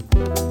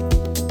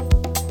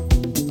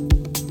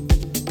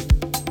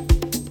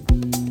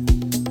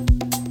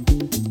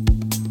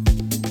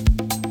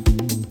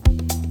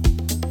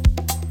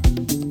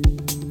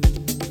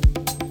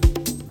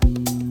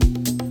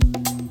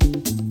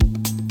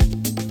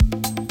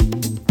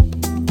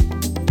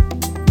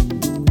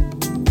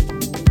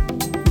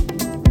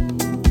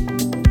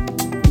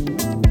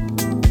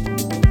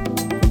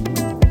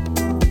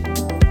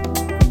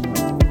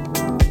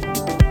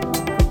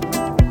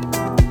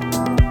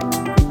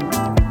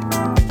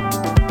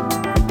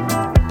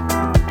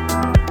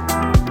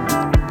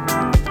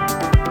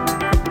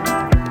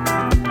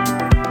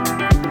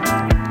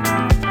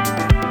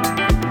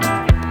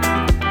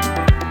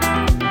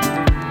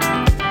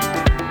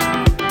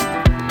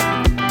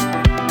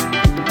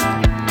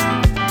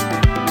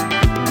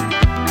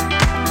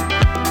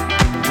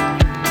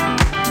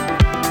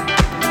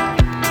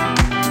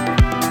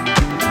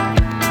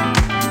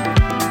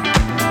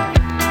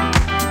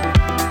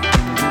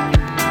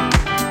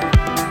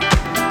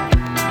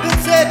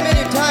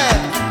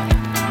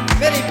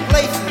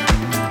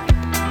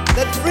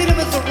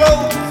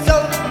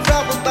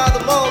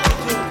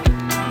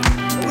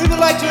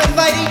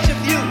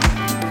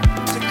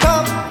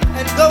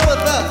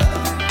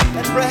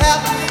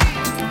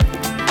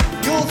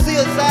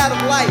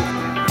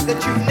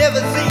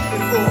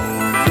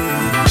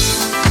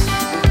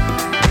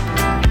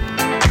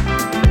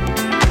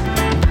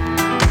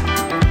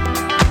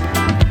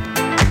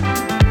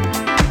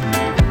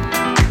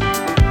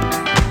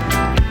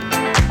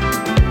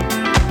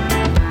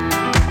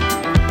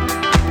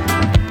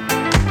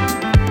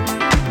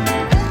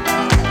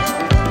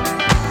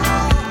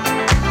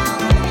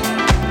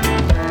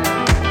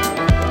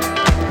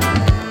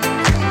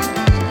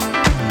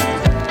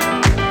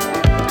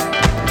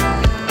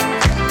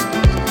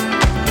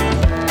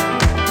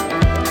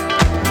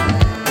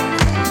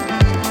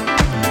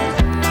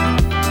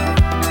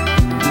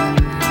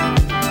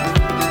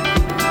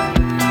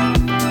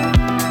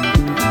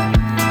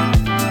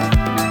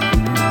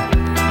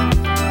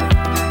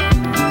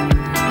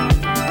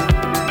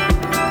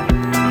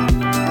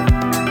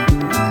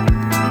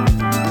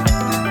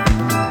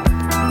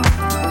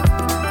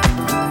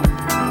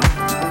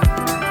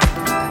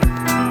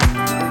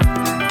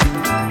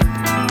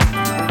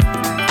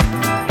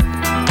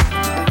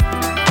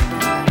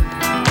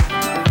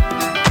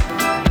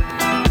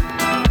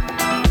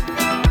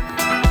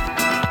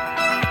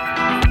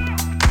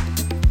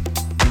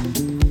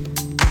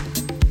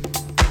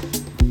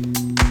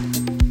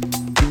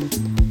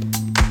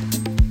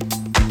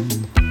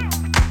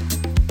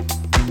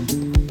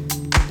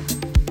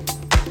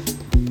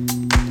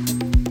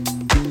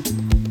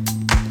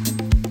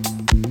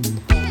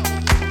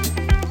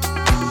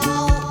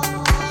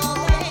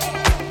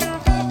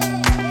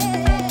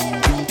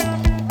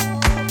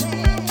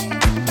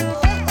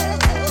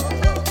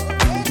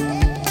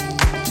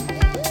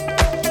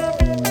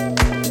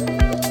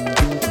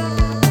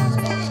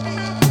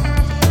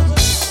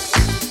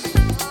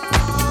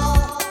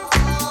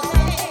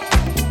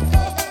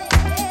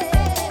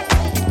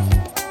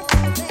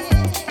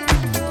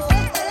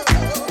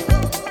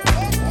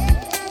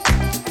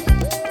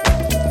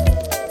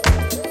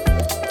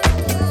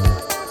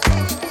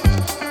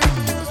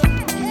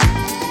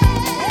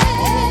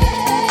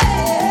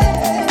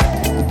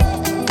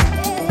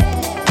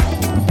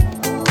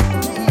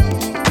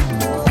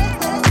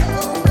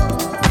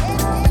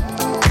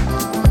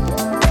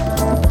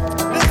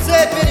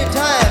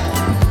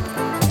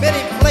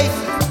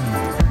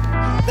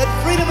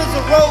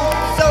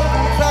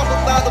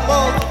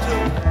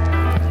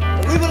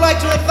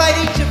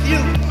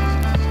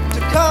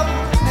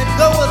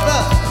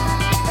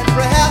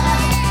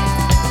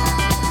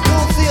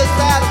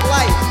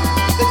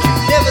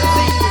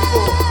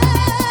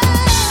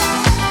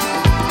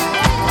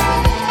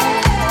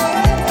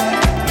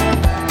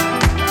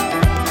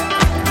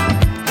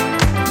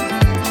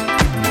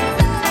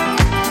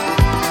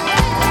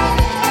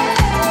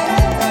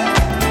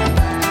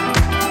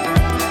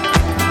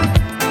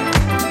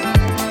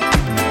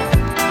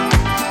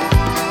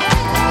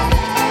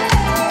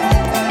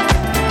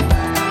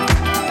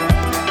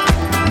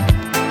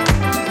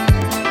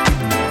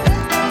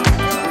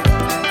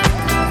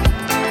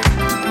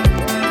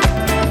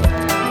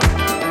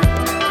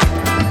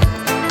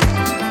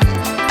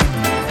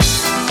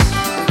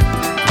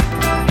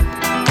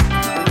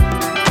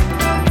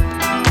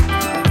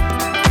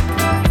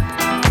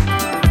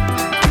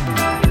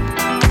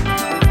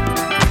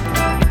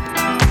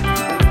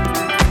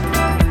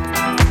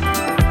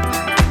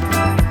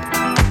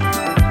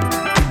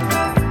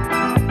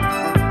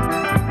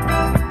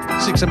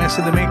 Bass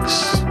in the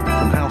mix,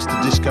 from house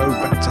to disco,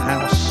 back to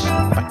house,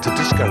 back to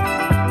disco.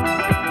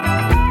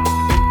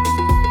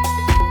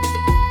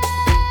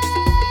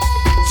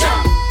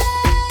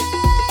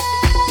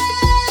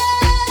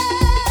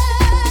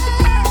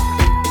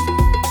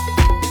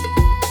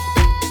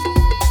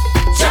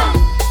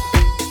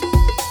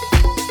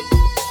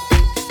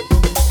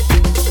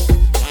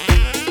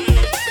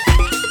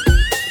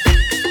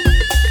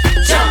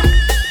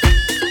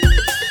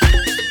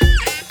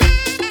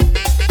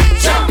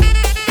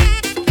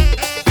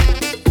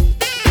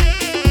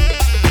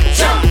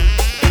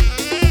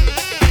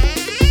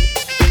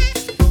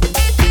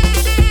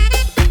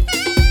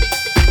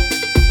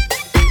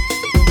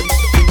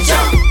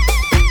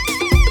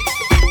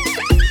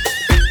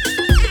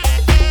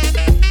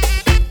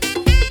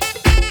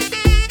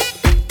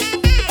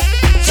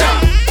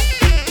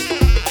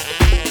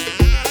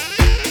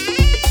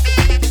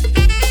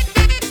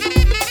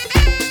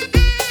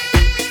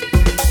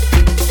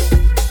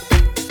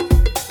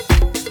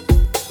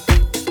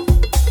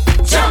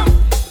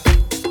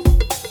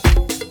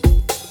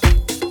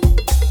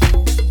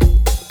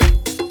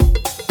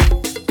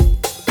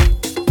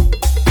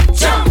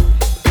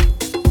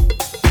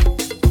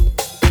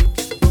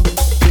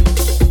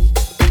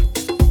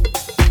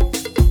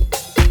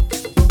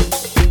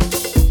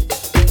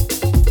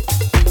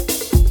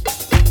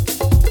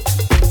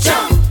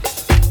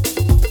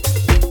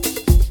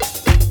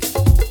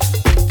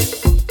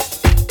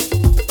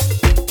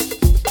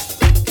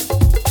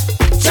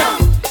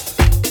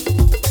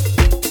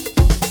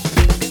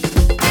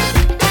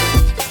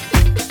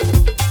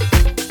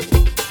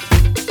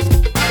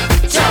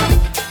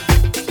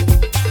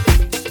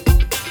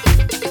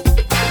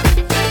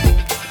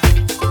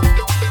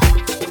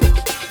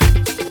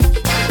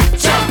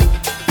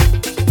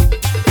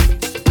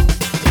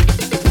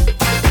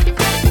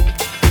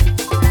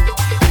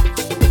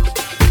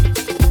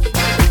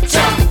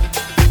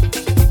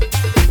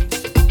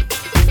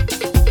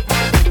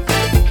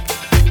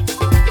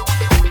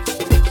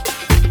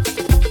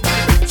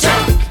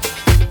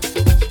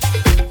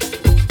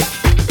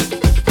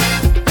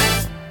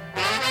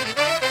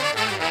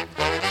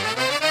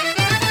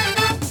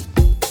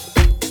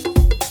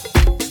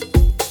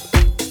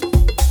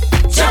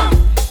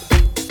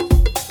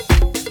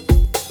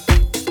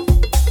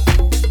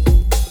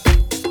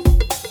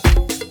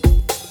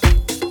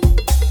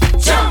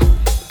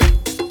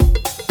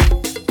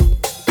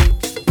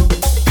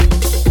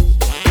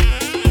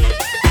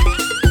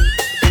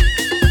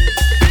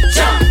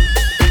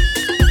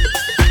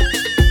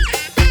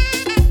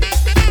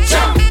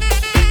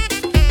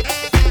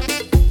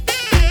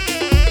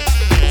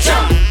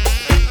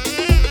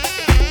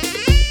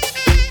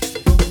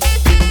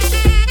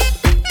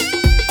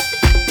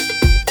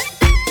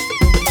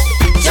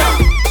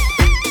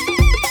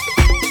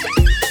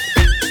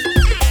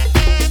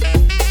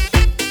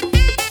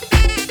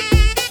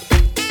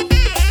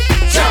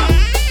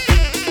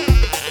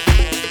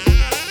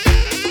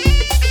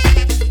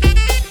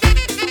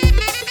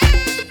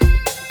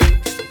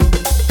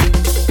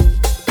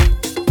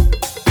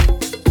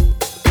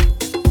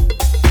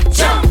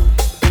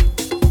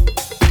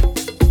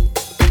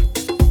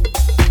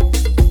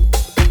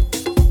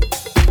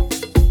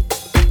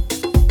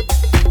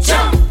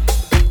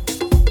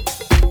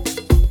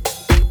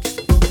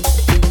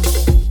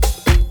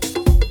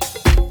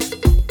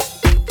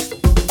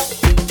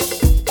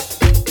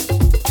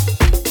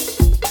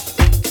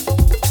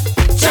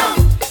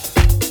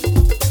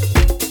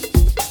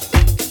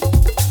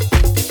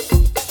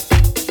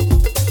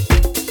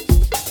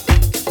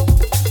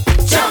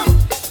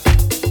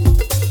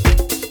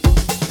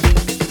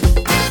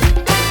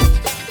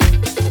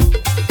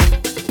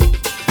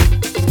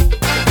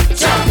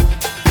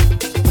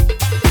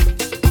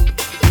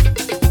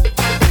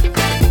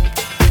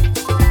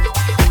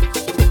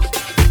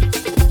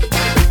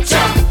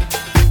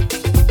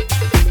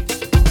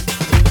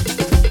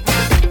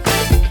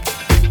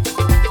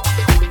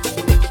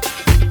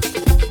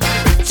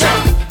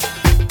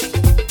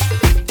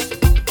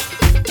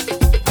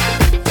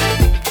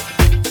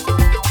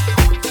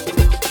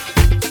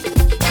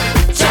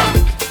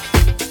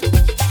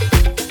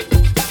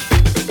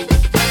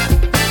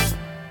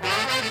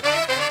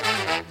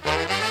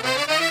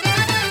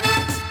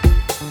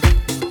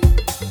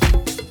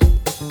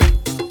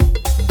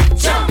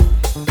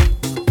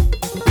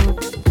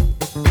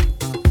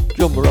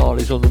 John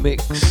Morales on the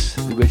mix.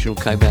 The original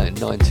came out in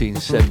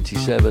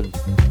 1977.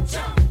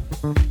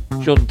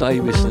 John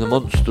Davis and the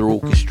Monster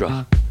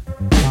Orchestra.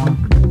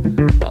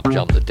 Up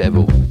Jump the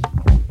Devil.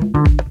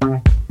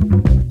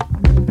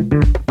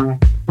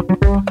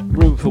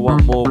 Room for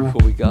one more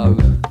before we go.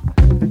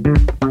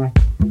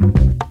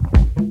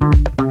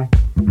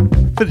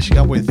 Finishing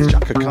up with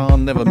Chaka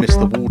Khan, Never Miss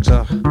the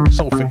Water,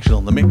 Soul Fiction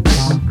on the mix.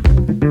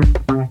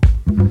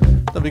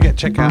 Don't forget,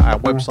 check out our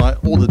website,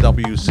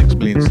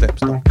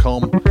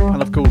 allthew6millionsteps.com,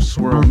 and of course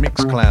we're on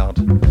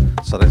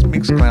Mixcloud, so that's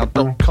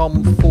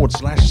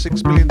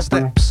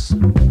mixcloud.com/6millionsteps.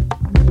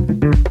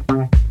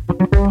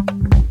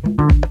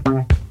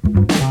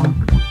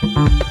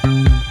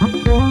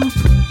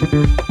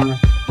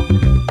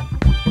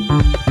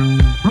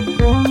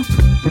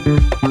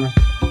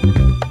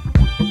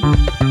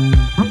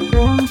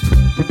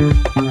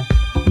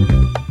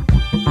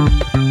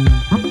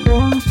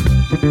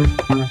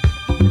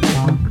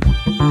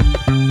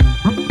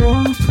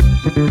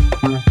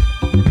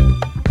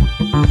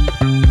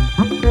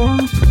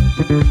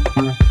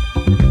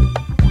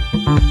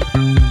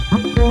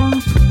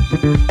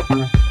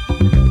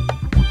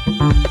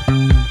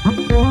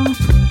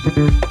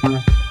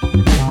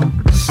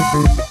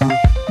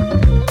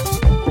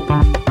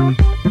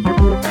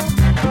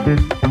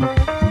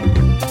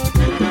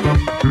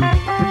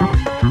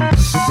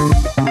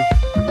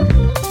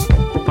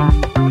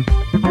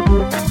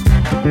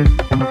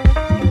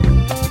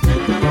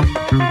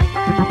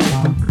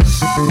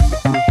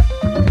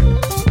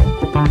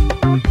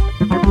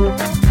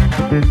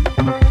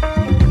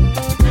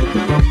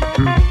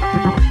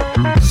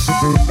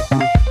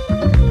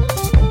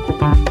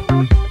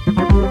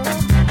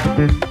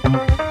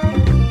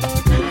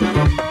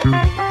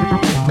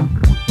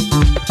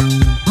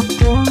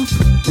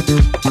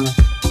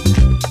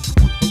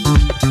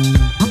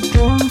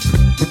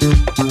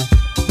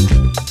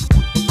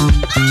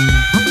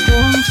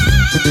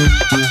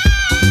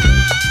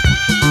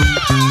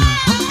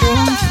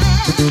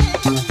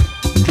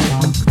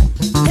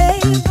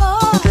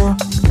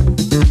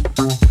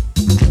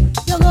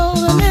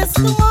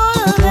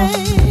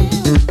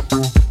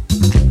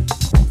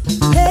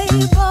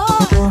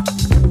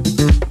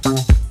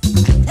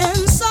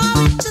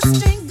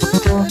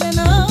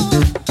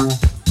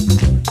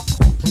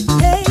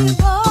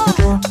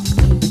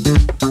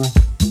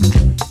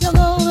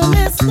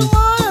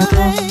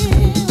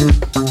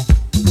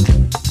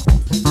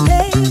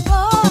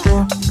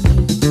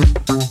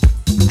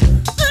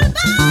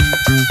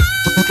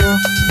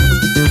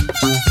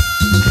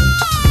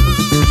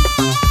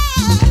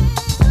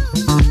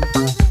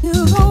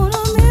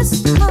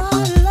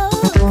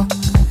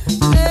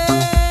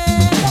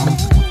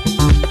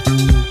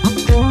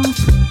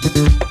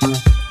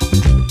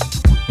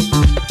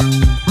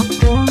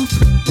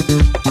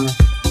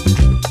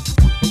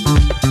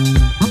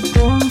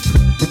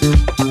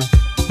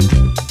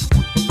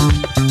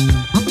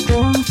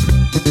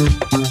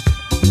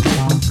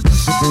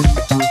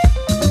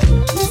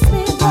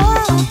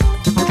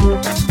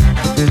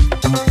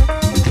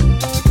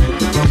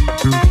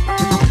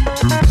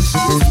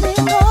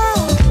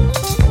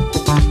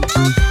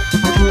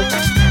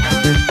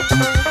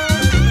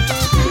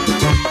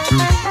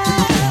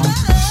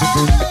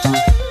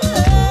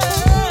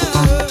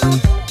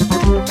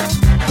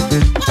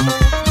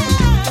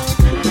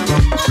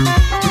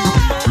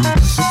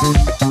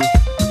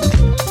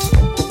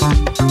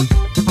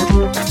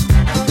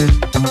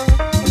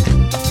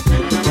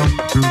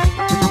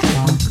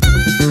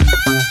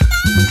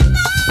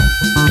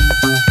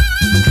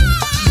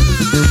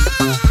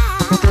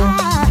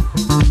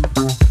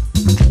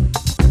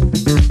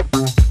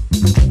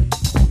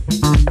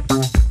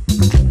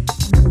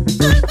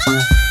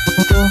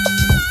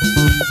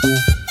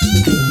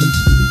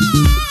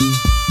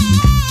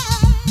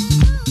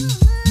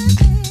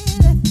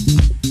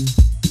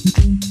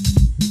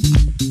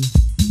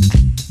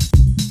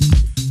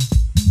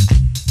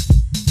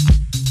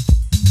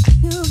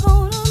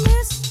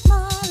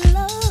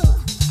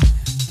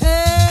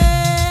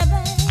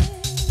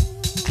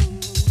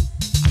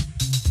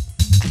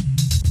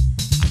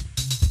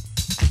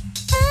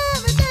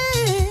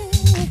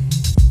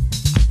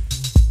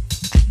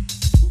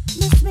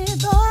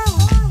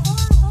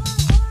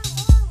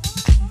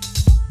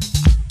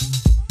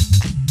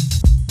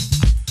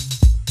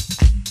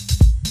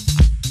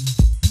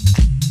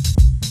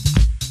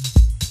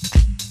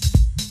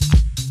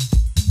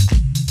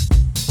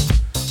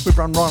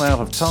 Run out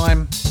of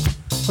time.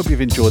 Hope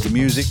you've enjoyed the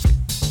music.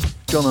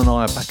 John and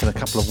I are back in a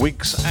couple of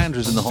weeks.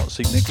 Andrew's in the hot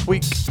seat next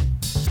week.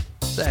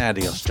 Say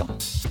adios, John.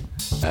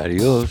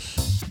 Adios.